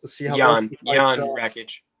see how Jan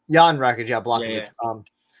Rakic. Jan Rakic, yeah, Blachowicz.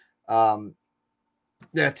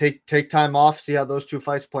 Take time off, see how those two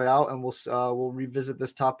fights play out, and we'll revisit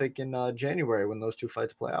this topic in January when those two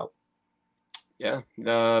fights play out. Yeah,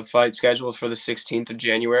 the fight scheduled for the 16th of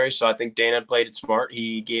January. So I think Dana played it smart.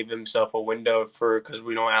 He gave himself a window because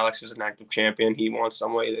we know Alex is an active champion. He wants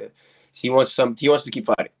some way to, he wants to keep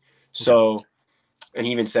fighting. So, and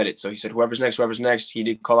he even said it. So he said, whoever's next, whoever's next. He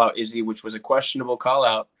did call out Izzy, which was a questionable call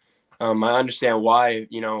out. I understand why,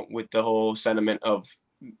 with the whole sentiment of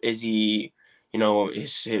Izzy,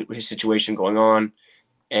 his situation going on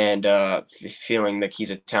and feeling like he's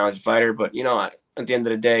a talented fighter. But, at the end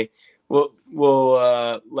of the day,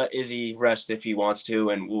 we'll let Izzy rest if he wants to,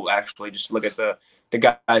 and we'll actually just look at the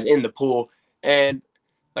guys in the pool. And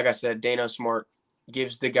like I said, Dana Smart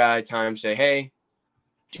gives the guy time. Say, hey,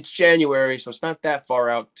 it's January, so it's not that far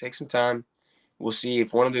out. Take some time. We'll see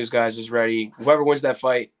if one of those guys is ready. Whoever wins that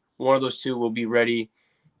fight, one of those two will be ready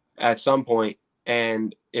at some point.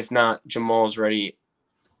 And if not, Jamal's ready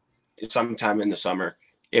sometime in the summer.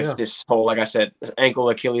 If this whole, like I said, ankle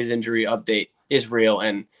Achilles injury update is real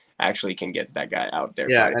and actually can get that guy out there.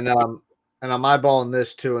 Yeah, Fighting. and I'm eyeballing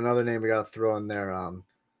this too. Another name we got to throw in there,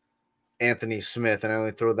 Anthony Smith, and I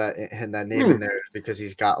only throw that name in there because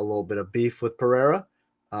he's got a little bit of beef with Pereira,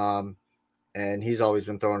 and he's always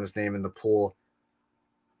been throwing his name in the pool.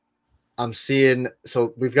 I'm seeing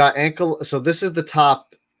so we've got ankle. So this is the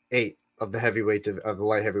top 8 of the of the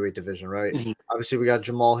light heavyweight division, right? Mm-hmm. Obviously, we got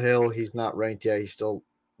Jamal Hill. He's not ranked yet. He's still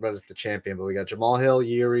read as the champion, but we got Jamal Hill,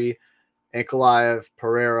 Yuri, Ankalaev,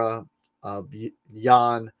 Pereira,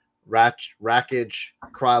 Jan, Rakic,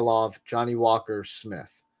 Krylov, Johnny Walker,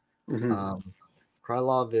 Smith. Mm-hmm.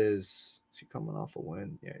 Krylov is he coming off a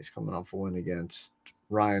win? Yeah, he's coming off a win against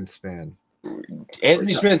Ryan Spann.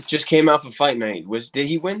 Anthony Smith just came off a fight night. Did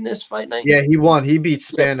he win this fight night? Yeah, he won. He beat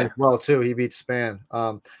Spann as well too. He beat Spann.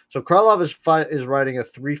 So Krylov is riding a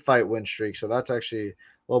 3-fight win streak, so that's actually a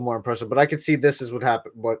little more impressive. But I can see this is what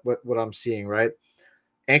happened. What I'm seeing, right?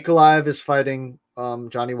 Ankalaev is fighting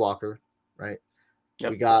Johnny Walker, right?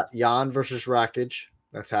 Yep. We got Jan versus Rakic.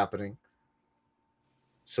 That's happening.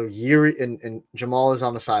 So Yuri and Jamal is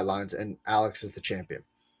on the sidelines, and Alex is the champion.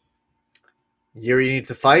 Yuri needs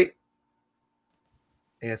to fight.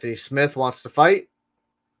 Anthony Smith wants to fight.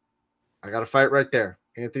 I got a fight right there.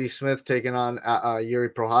 Anthony Smith taking on Yuri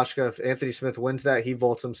Prochazka. If Anthony Smith wins that, he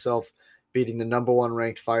vaults himself beating the number 1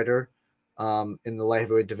 ranked fighter in the light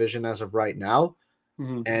heavyweight division as of right now.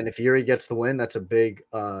 Mm-hmm. And if Yuri gets the win, that's a big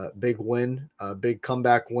win, a big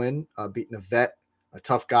comeback win, beating a vet, a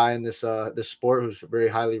tough guy in this sport who's very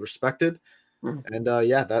highly respected. Mm-hmm. And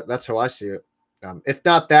that's how I see it. If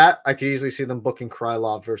not that, I could easily see them booking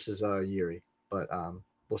Krylov versus Yuri, but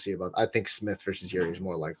we'll see about. I think Smith versus Yuri is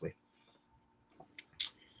more likely.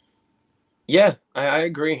 Yeah, I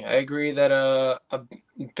agree. I agree that a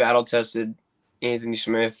battle-tested Anthony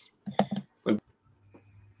Smith would.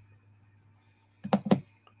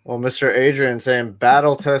 Well, Mr. Adrian saying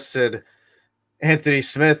battle-tested Anthony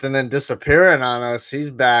Smith and then disappearing on us. He's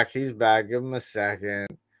back. Give him a second.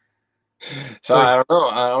 So I don't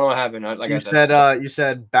know what happened. You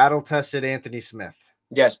said battle-tested Anthony Smith.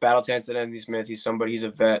 Yes, battle-tested Anthony Smith. He's somebody. He's a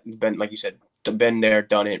vet. Been, like you said, been there,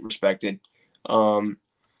 done it, respected.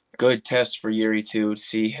 Good test for Yuri to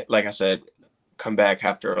see, like I said, come back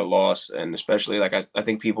after a loss, and especially like I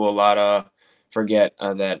think people a lot forget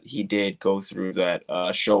that he did go through that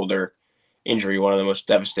shoulder injury, one of the most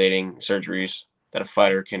devastating surgeries that a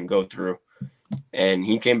fighter can go through, and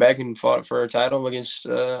he came back and fought for a title against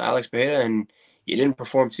Alex Pereira, and he didn't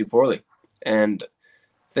perform too poorly, and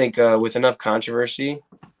I think with enough controversy,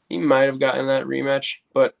 he might have gotten that rematch,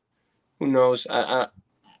 but who knows?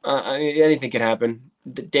 Anything can happen.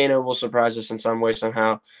 Dana will surprise us in some way,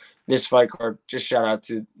 somehow. This fight card, just shout out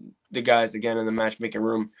to the guys again in the matchmaking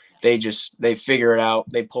room. They figure it out.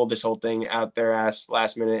 They pulled this whole thing out their ass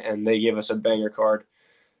last minute, and they give us a banger card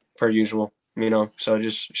per usual, So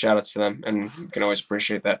just shout outs to them, and you can always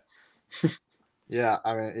appreciate that. Yeah,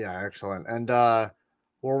 excellent. And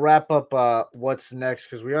we'll wrap up what's next,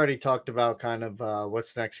 because we already talked about kind of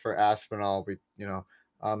what's next for Aspinall.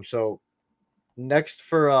 So next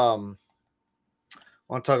for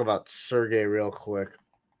I want to talk about Sergey real quick.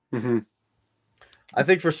 Mm-hmm. I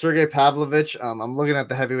think for Sergey Pavlovich, I'm looking at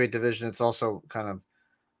the heavyweight division. It's also kind of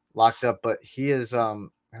locked up, but he is.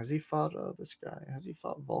 Has he fought this guy? Has he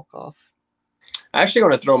fought Volkov? I actually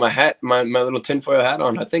want to throw my little tinfoil hat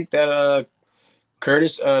on. I think that not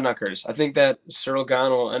Curtis. I think that Cyril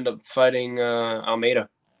Gane will end up fighting Almeida.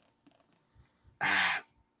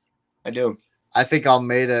 I do. I think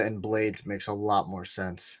Almeida and Blades makes a lot more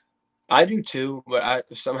sense. I do too, but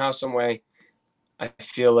somehow, some way, I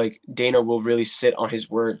feel like Dana will really sit on his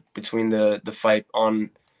word between the fight on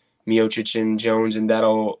Miocic and Jones, and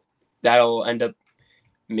that'll end up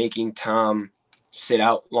making Tom sit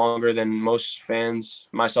out longer than most fans,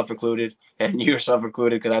 myself included, and yourself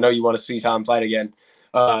included, because I know you want to see Tom fight again,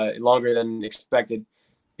 longer than expected.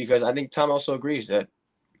 Because I think Tom also agrees that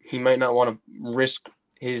he might not want to risk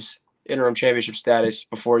his interim championship status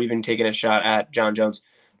before even taking a shot at John Jones.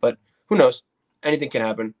 But who knows? Anything can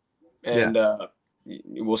happen, Yeah. and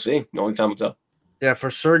we'll see. Only time will tell. Yeah, for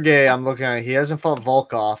Sergey, I'm looking at it. He hasn't fought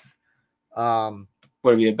Volkov.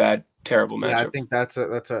 Would be a bad, terrible Yeah, I matchup. think that's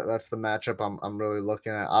the matchup I'm really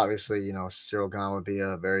looking at. Obviously, Cyril Gane would be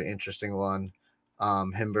a very interesting one.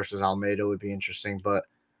 Him versus Almeida would be interesting, but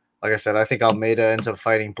like I said, I think Almeida ends up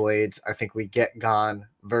fighting Blades. I think we get Gane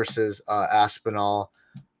versus Aspinall.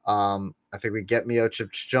 I think we get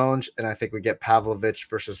Miocic Jones, and I think we get Pavlovich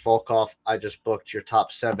versus Volkov. I just booked your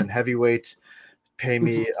top 7 heavyweights. Pay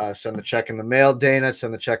me, send the check in the mail, Dana.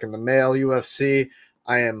 Send the check in the mail, UFC.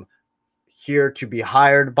 I am here to be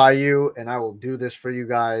hired by you, and I will do this for you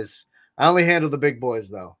guys. I only handle the big boys,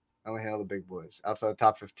 though. I only handle the big boys. Outside the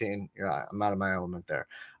top 15, yeah, I'm out of my element there.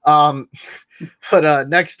 But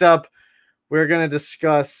next up, we're going to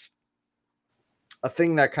discuss a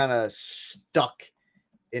thing that kind of stuck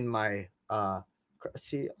in my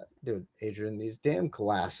see, dude, Adrian, these damn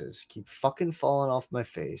glasses keep fucking falling off my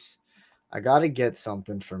face. I got to get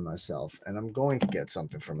something for myself, and I'm going to get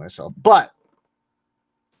something for myself. But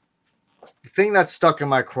the thing that stuck in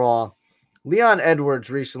my craw, Leon Edwards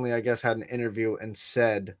recently, I guess, had an interview and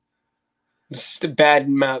said, It's just a bad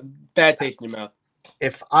taste in your mouth.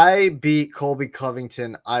 if I beat Colby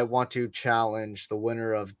Covington, I want to challenge the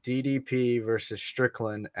winner of DDP versus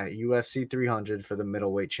Strickland at UFC 300 for the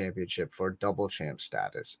middleweight championship for double champ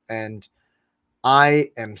status. And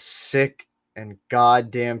I am sick and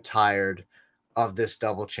goddamn tired of this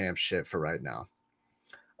double champ shit for right now,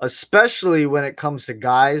 especially when it comes to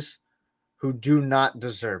guys who do not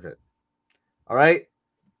deserve it. All right,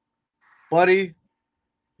 buddy,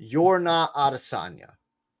 you're not Adesanya.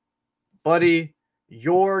 Buddy,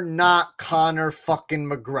 you're not Conor fucking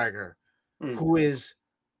McGregor, who is,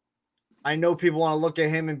 I know people want to look at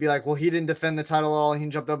him and be like, well, he didn't defend the title at all. He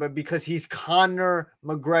jumped up, but because he's Conor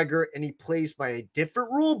McGregor and he plays by a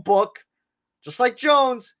different rule book, just like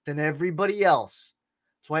Jones, than everybody else.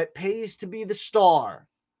 That's why it pays to be the star,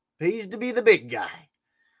 pays to be the big guy.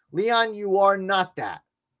 Leon, you are not that.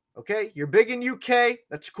 Okay? You're big in UK.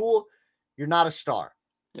 That's cool. You're not a star.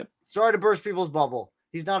 Yep. Sorry to burst people's bubble.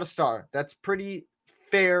 He's not a star. That's pretty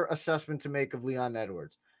fair assessment to make of Leon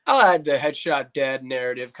Edwards. I'll add the headshot dead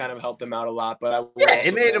narrative kind of helped him out a lot, but I will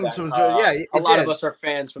it made him some. a lot of us are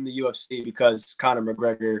fans from the UFC because Conor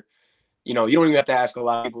McGregor. You don't even have to ask a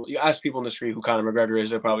lot of people. You ask people in the street who Conor McGregor is,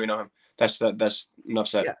 they probably know him. That's enough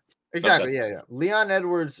said. Yeah, exactly. Yeah. Leon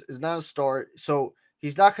Edwards is not a star, so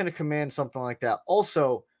he's not going to command something like that.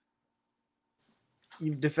 Also,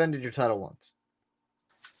 you've defended your title once.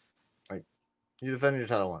 You defended your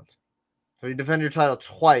title once. So you defend your title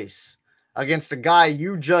twice against a guy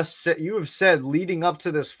you have said leading up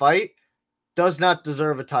to this fight does not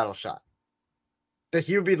deserve a title shot. That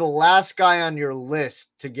he would be the last guy on your list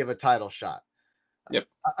to give a title shot. Yep.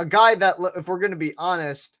 A guy that, if we're going to be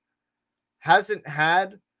honest, hasn't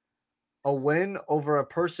had a win over a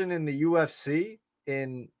person in the UFC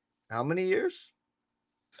in how many years?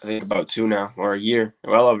 I think about 2 now, or a year.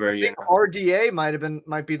 Well over a year. RDA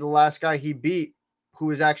might be the last guy he beat who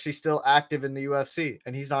is actually still active in the UFC,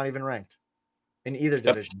 and he's not even ranked in either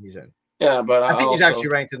division he's in. Yeah, but I think he's actually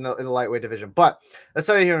ranked in the lightweight division. But that's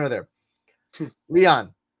not here nor there.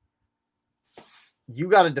 Leon, you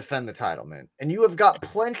got to defend the title, man. And you have got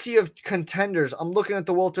plenty of contenders. I'm looking at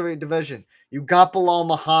the welterweight division. You got Bilal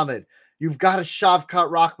Muhammad. You've got a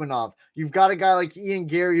Shavkat Rakhmonov. You've got a guy like Ian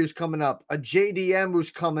Gary who's coming up, a JDM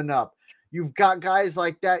who's coming up. You've got guys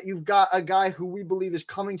like that. You've got a guy who we believe is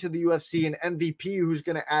coming to the UFC, an MVP who's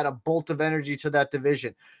going to add a bolt of energy to that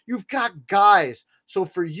division. You've got guys. So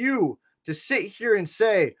for you to sit here and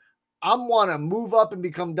say, I want to move up and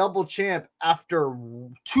become double champ after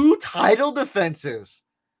 2 title defenses.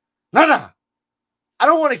 No. I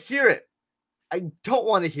don't want to hear it. I don't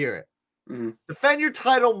want to hear it. Mm-hmm. Defend your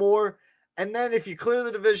title more. And then if you clear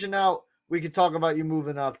the division out, we could talk about you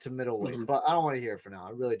moving up to middleweight. Mm-hmm. But I don't want to hear it for now.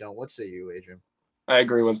 I really don't. What say you, Adrian? I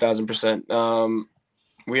agree 1,000%.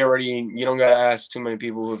 You don't got to ask too many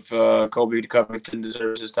people if Colby Covington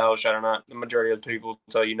deserves his title shot or not. The majority of the people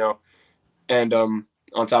tell you no. And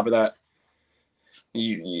on top of that,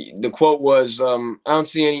 the quote was, I don't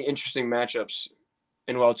see any interesting matchups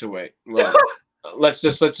in welterweight. Well, let's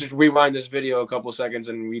just rewind this video a couple seconds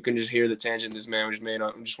and you can just hear the tangent this man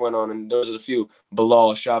just went on. And those are the few.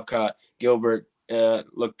 Bilal, Shavkat, Gilbert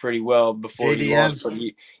looked pretty well before he lost.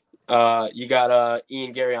 But you got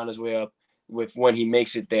Ian Gary on his way up. with when he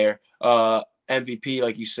makes it there. MVP,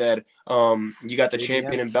 like you said. You got the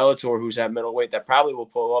champion in Bellator who's at middleweight that probably will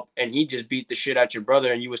pull up, and he just beat the shit out your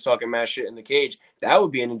brother, and you was talking mad shit in the cage. That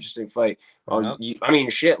would be an interesting fight. I mean,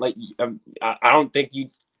 shit. Like, I don't think you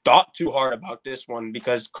thought too hard about this one,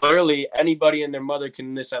 because clearly anybody and their mother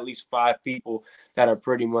can list at least 5 people that are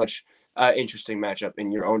pretty much interesting matchup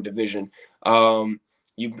in your own division.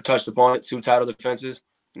 You touched upon it, 2 title defenses.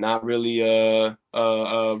 Not really a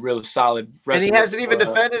real solid wrestler. And he hasn't even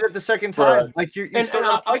defended it the second time. Like you still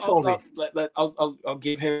got to fight Colby. I'll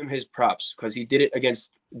give him his props, because he did it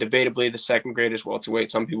against debatably the second greatest welterweight.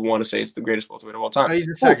 Some people want to say it's the greatest welterweight of all time. No, he's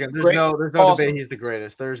the second. There's no debate he's the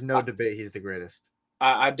greatest. There's no debate he's the greatest.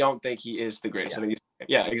 I don't think he is the greatest. Yeah. I think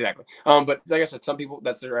yeah, exactly. But like I said, some people,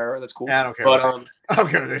 that's their error. That's cool. Yeah, I don't care. But I don't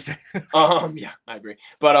care what they say. Yeah, I agree.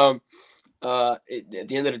 But at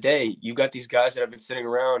the end of the day, you got these guys that have been sitting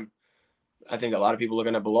around. I think a lot of people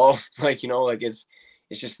looking at below, like, like it's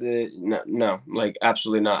just no, like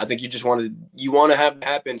absolutely not. I think you just want to have it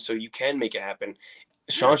happen so you can make it happen.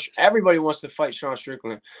 Everybody wants to fight Sean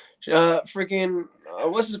Strickland. Freaking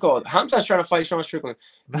what's it called? Hamza's trying to fight Sean Strickland.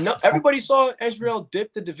 No, everybody saw Israel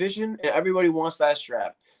dip the division, and everybody wants that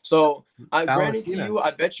strap. So I granted to you, I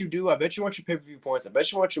bet you do. I bet you want your pay-per-view points. I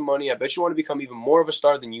bet you want your money. I bet you want to become even more of a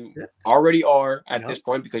star than you already are at this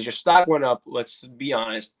point, because your stock went up. Let's be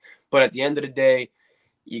honest. But at the end of the day,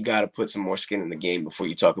 you got to put some more skin in the game before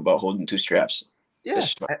you talk about holding 2 straps. Yeah.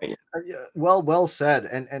 Well said.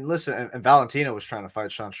 And listen, and Valentina was trying to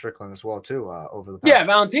fight Sean Strickland as well too. Over the past. Yeah,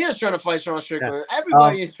 Valentina's trying to fight Sean Strickland. Yeah.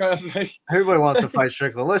 Everybody is trying to fight. Everybody wants to fight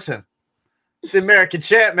Strickland. Listen. The American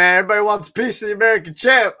champ, man. Everybody wants a piece of the American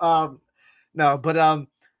champ. No, but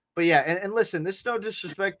yeah, and listen, this is no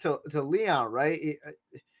disrespect to Leon, right?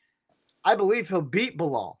 I believe he'll beat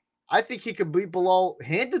Bilal. I think he could beat Bilal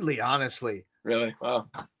handedly, honestly. Really? Wow.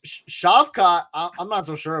 Shavkat, I'm not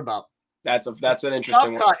so sure about. That's an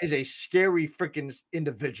interesting Shavkat is a scary freaking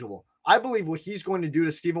individual. I believe what he's going to do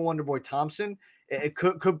to Stephen Wonderboy Thompson, it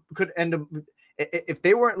could end up. If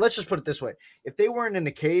they weren't, let's just put it this way: if they weren't in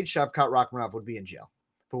the cage, Shavkat Rakhmonov would be in jail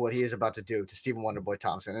for what he is about to do to Stephen Wonderboy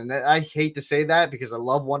Thompson. And I hate to say that, because I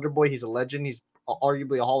love Wonderboy. He's a legend. He's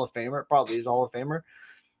arguably a Hall of Famer. Probably is a Hall of Famer.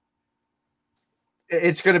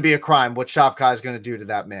 It's going to be a crime what Shavkat is going to do to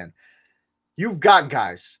that man. You've got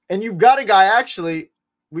guys, and you've got a guy actually,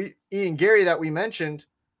 Ian Gary, that we mentioned,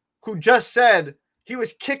 who just said he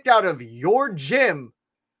was kicked out of your gym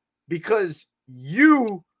because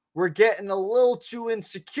you were getting a little too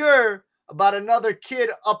insecure about another kid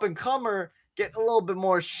up and comer getting a little bit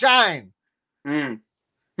more shine. I'm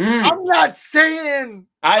not saying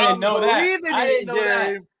I didn't know that. I didn't know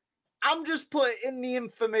that. I'm just putting the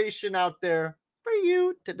information out there for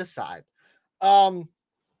you to decide.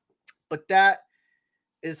 But that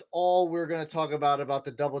is all we're going to talk about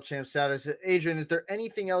the double champ status. Adrian, is there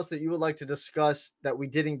anything else that you would like to discuss that we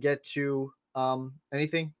didn't get to?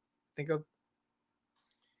 Anything? Think of?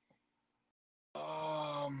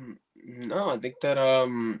 No, I think that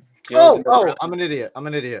I'm an idiot.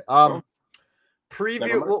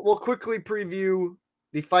 Preview. We'll quickly preview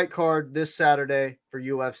the fight card this Saturday for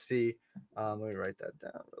UFC. Let me write that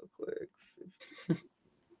down real quick.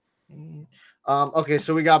 Okay,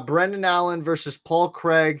 so we got Brendan Allen versus Paul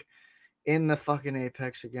Craig in the fucking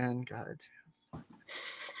Apex again. God,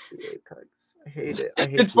 Apex. I hate it.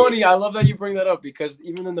 It's funny. I love that you bring that up, because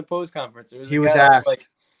even in the post conference, he was asked.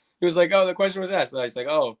 He was like, "Oh, the question was asked." And I was like,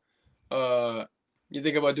 "Oh, you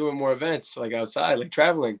think about doing more events, like outside, like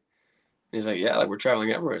traveling?" And he's like, "Yeah, like we're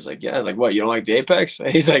traveling everywhere." It's like, "Yeah." I was like, "What? You don't like the Apex?"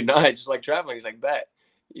 And he's like, "No, I just like traveling." He's like, "Bet."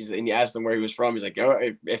 And he asked him where he was from. He's like, "Oh,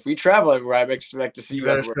 if we travel everywhere, I expect to see you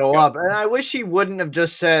better show up." And I wish he wouldn't have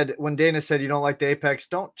just said, when Dana said you don't like the Apex,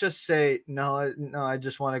 don't just say no. I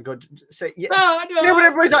just want to go. Say yeah. No, but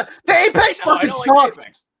everybody's like, the Apex fucking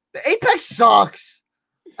sucks. The Apex sucks.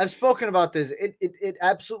 I've spoken about this. It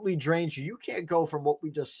absolutely drains you. You can't go from what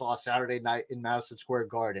we just saw Saturday night in Madison Square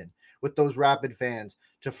Garden with those rabid fans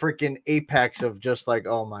to freaking Apex of just like,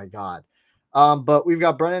 oh my God. But we've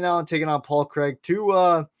got Brendan Allen taking on Paul Craig,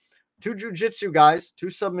 two jiu-jitsu guys, 2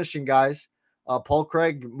 submission guys. Paul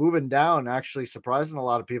Craig moving down, actually surprising a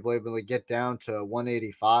lot of people, able to get down to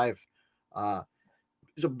 185.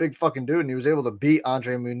 He's a big fucking dude, and he was able to beat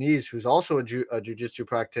Andre Muniz, who's also a jiu-jitsu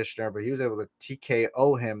practitioner, but he was able to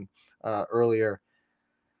TKO him earlier.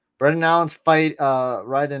 Brendan Allen's fight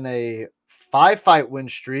right in a 5-fight win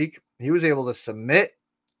streak. He was able to submit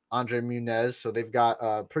Andre Muniz, so they've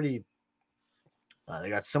got pretty they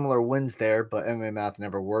got similar wins there, but MMA math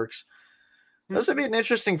never works. This would be an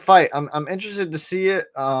interesting fight. I'm interested to see it.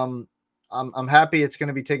 I'm happy it's going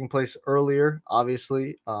to be taking place earlier,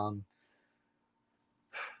 obviously.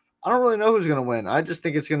 I don't really know who's going to win. I just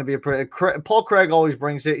think it's going to be Paul Craig always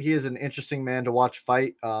brings it. He is an interesting man to watch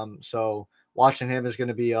fight. So watching him is going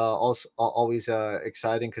to be also always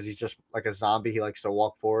exciting because he's just like a zombie. He likes to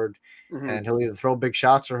walk forward, and he'll either throw big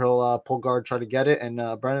shots or he'll pull guard, try to get it. And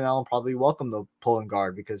Brendan Allen probably welcome the pulling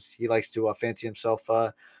guard because he likes to fancy himself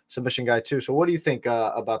submission guy too. So what do you think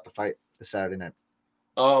about the fight this Saturday night?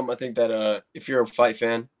 I think that if you're a fight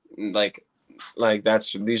fan, like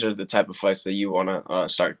these are the type of fights that you want to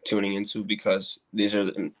start tuning into, because these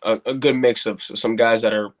are a good mix of some guys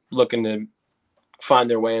that are looking to find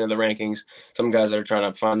their way into the rankings, some guys that are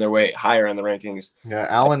trying to find their way higher in the rankings. Yeah,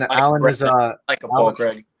 Allen is like a Paul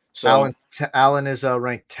Craig. So Allen is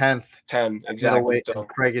ranked 10th. 10 exactly. So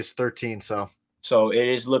Craig is 13. So it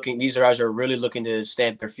is looking. These guys are really looking to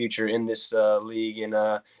stamp their future in this league and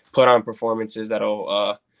put on performances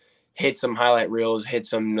that'll hit some highlight reels, hit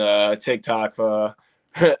some TikTok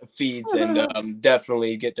feeds, and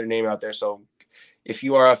definitely get their name out there. So if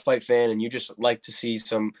you are a fight fan and you just like to see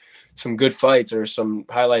some good fights or some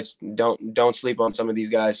highlights, don't sleep on some of these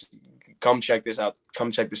guys. Come check this out.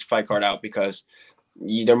 Come check this fight card out, because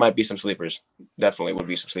there might be some sleepers. Definitely would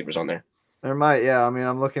be some sleepers on there. There might, yeah. I mean,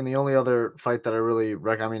 I'm looking. The only other fight that I really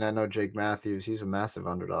I mean, I know Jake Matthews. He's a massive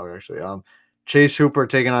underdog, actually. Chase Hooper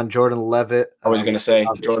taking on Jordan Levitt. I was going to say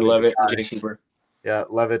Jordan Levitt and Chase Hooper. Yeah,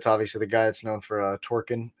 Levitt's obviously the guy that's known for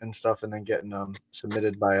twerking and stuff, and then getting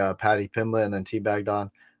submitted by Patty Pimblett and then teabagged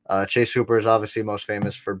on. Chase Hooper is obviously most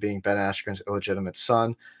famous for being Ben Askren's illegitimate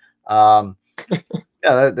son.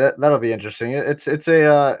 Yeah, that'll be interesting. It's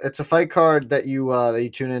a fight card that you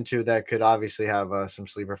tune into that could obviously have some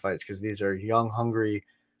sleeper fights, because these are young, hungry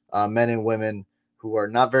men and women who are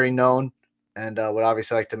not very known and would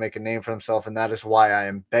obviously like to make a name for themselves. And that is why I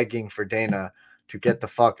am begging for Dana to get the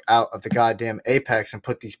fuck out of the goddamn Apex and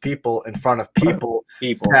put these people in front of people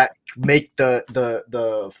that make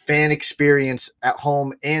the fan experience at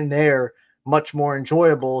home and there much more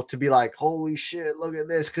enjoyable, to be like, holy shit, look at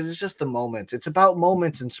this. Because it's just the moments. It's about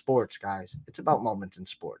moments in sports, guys. It's about moments in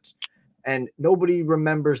sports. And nobody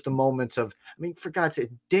remembers the moments of, I mean, for God's sake,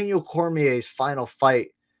 Daniel Cormier's final fight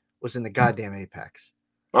was in the goddamn Apex.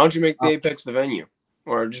 Why don't you make the Apex the venue?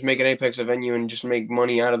 Or just make an Apex a venue and just make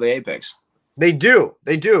money out of the Apex? They do.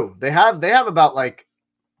 They have about like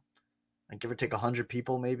give or take 100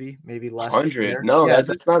 people, maybe less. 100? No, yeah,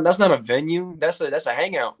 that's not a venue. That's a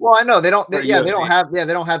hangout. Well, I know they don't have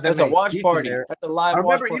that. That's a watch party. There. That's a live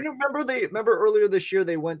watch party. Remember earlier this year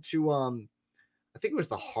they went to I think it was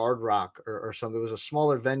the Hard Rock or something. It was a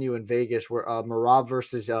smaller venue in Vegas where Marab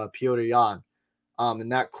versus Piotr Jan,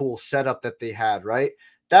 and that cool setup that they had, right?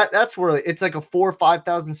 That's where it's like a 4,000 or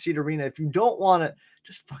 5,000 seat arena. If you don't want to,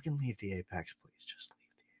 just fucking leave the Apex, please. Just leave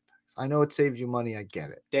the Apex. I know it saves you money. I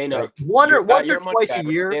get it. Dana, right? Once or twice a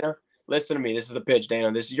year. Dana, listen to me. This is the pitch,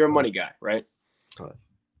 Dana. You're a money guy, right?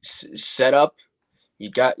 Set up.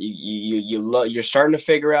 You're starting to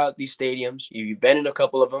figure out these stadiums. You've been in a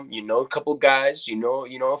couple of them. You know a couple guys. You know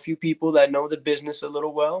a few people that know the business a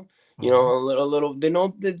little well. You know, a little. They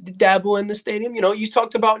know the dabble in the stadium. You know, you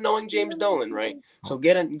talked about knowing James Dolan, right? So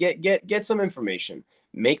get some information.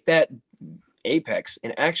 Make that Apex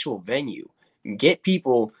an actual venue. Get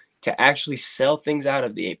people to actually sell things out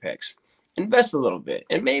of the Apex. Invest a little bit,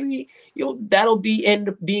 and maybe that'll end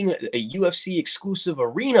up being a UFC exclusive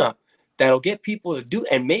arena that'll get people to do.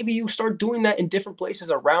 And maybe you start doing that in different places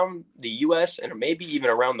around the US and maybe even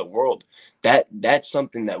around the world. That's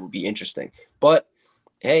something that would be interesting. But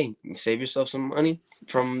hey, you save yourself some money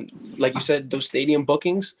from, like you said, those stadium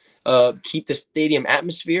bookings. Keep the stadium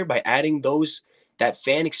atmosphere by adding that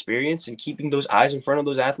fan experience and keeping those eyes in front of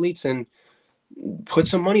those athletes, and put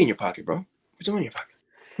some money in your pocket, bro. Put some money in your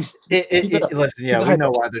pocket. Listen, yeah, we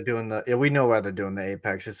know why they're doing the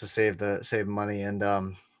Apex. It's to save money, and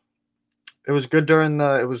it was good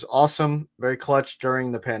it was awesome, very clutch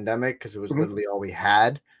during the pandemic, because it was literally all we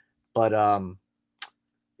had. But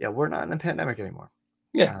yeah, we're not in the pandemic anymore.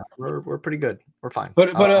 Yeah, we're pretty good. We're fine. Put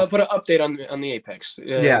an update on the Apex.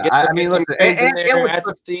 Yeah, I mean, listen, add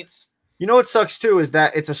some seats. You know what sucks too is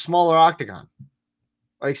that it's a smaller octagon.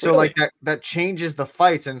 Like, so really? Like that changes the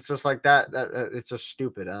fights, and it's just like that it's just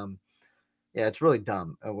stupid. Yeah, it's really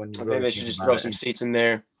dumb when you. I think they should just throw some seats in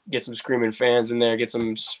there, get some screaming fans in there, get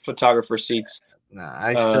some photographer seats. Nah,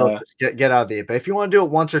 I still just get out of the Apex. If you want to do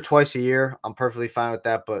it once or twice a year, I'm perfectly fine with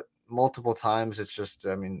that. But multiple times, it's just,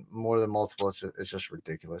 I mean, more than multiple, it's just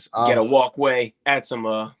ridiculous. Get a walkway, add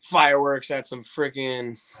some fireworks, add some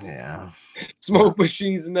freaking smoke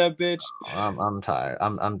machines in that bitch. I'm tired.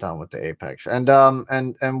 I'm done with the Apex, and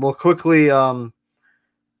we'll quickly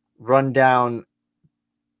run down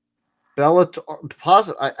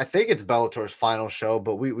Bellator, I think it's Bellator's final show,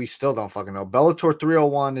 but we still don't fucking know. Bellator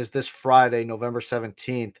 301 is this Friday, November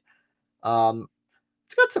 17th.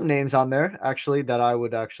 It's got some names on there actually that I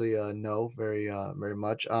would actually know very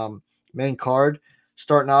much. Main card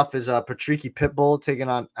starting off is Patricky Pitbull taking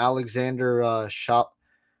on Alexander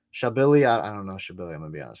Shabili. I don't know Shabili. I'm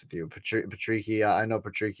gonna be honest with you. Patricky. I know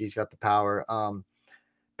Patricky's got the power.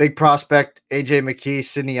 Big prospect AJ McKee,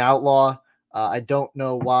 Sydney Outlaw. I don't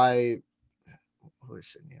know why. Who is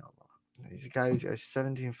Sydney Outlaw? He's a guy who's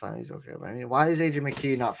 17-5. He's okay. But I mean, why is AJ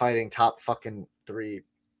McKee not fighting top fucking 3?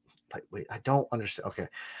 Wait, I don't understand. Okay.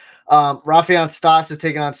 Rafion Stotts is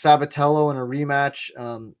taking on Sabatello in a rematch.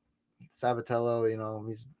 Sabatello,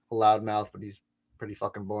 he's a loudmouth, but he's pretty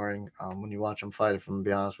fucking boring when you watch him fight, if I'm going to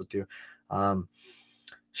be honest with you.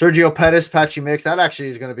 Sergio Pettis, Patchy Mix. That actually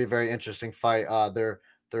is going to be a very interesting fight. They're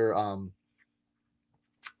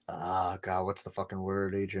God, what's the fucking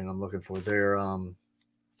word, Adrian? I'm looking for. They're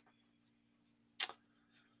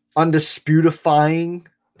undisputifying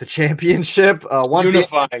the championship.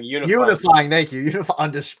 Unifying. Thank you.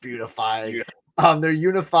 Undisputifying. They're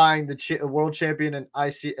unifying the world champion and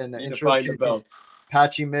IC and the interim champion. Belts.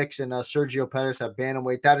 Patchy Mix and Sergio Pettis at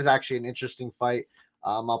bantamweight. That is actually an interesting fight.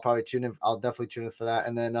 I'll probably tune in. I'll definitely tune in for that.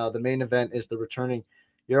 And then the main event is the returning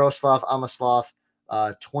Yaroslav Amaslov,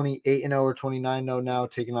 28-0 or 29-0 now,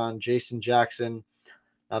 taking on Jason Jackson.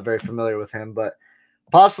 Not very familiar with him, but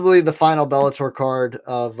possibly the final Bellator card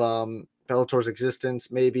of Bellator's existence.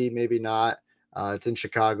 Maybe not. It's in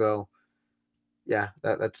Chicago. Yeah,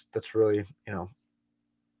 that's really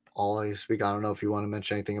all I speak. I don't know if you want to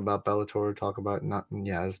mention anything about Bellator or talk about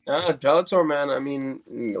Bellator, man. I mean,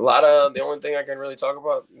 the only thing I can really talk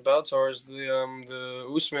about Bellator is the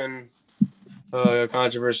Usman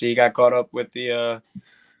controversy. He got caught up with the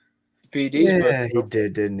PEDs. Yeah, he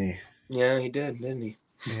did, didn't he? Yeah, he did, didn't he?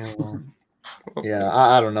 Yeah, well, yeah,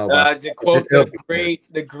 I don't know. To quote the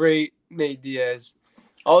great Nate Diaz,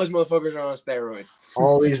 all these motherfuckers are on steroids.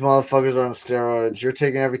 All these motherfuckers are on steroids. You're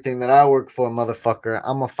taking everything that I work for, motherfucker.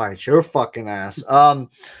 I'm gonna fight your fucking ass.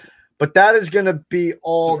 But that is gonna be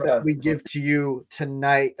all that we give to you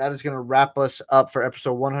tonight. That is gonna wrap us up for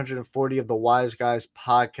episode 140 of the Wise Guys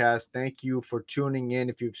podcast. Thank you for tuning in.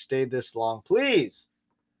 If you've stayed this long, please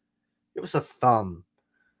give us a thumbs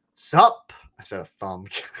up. I said a thumb.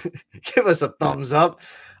 Give us a thumbs up.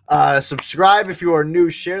 Subscribe if you are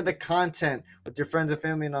new. Share the content with your friends and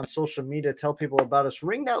family and on social media. Tell people about us.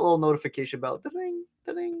 Ring that little notification bell. Da-ding,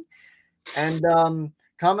 da-ding. And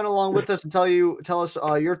comment along with us and tell us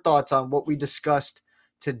your thoughts on what we discussed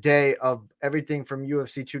today of everything from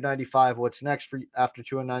UFC 295. What's next for after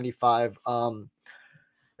 295? Are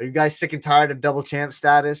you guys sick and tired of double champ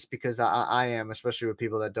status? Because I am, especially with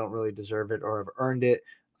people that don't really deserve it or have earned it.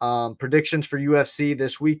 Predictions for UFC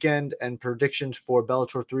this weekend and predictions for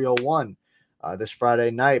Bellator 301 this Friday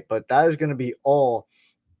night. But that is going to be all.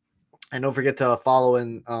 And don't forget to follow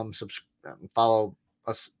and follow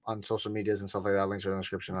us on social medias and stuff like that. Links are in the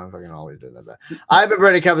description. I'm fucking always doing that. I've been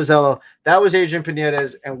Brady Capizzello. That was Adrian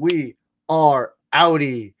Pinedes, and we are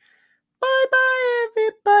outie. Bye bye,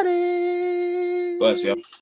 everybody. Bless you.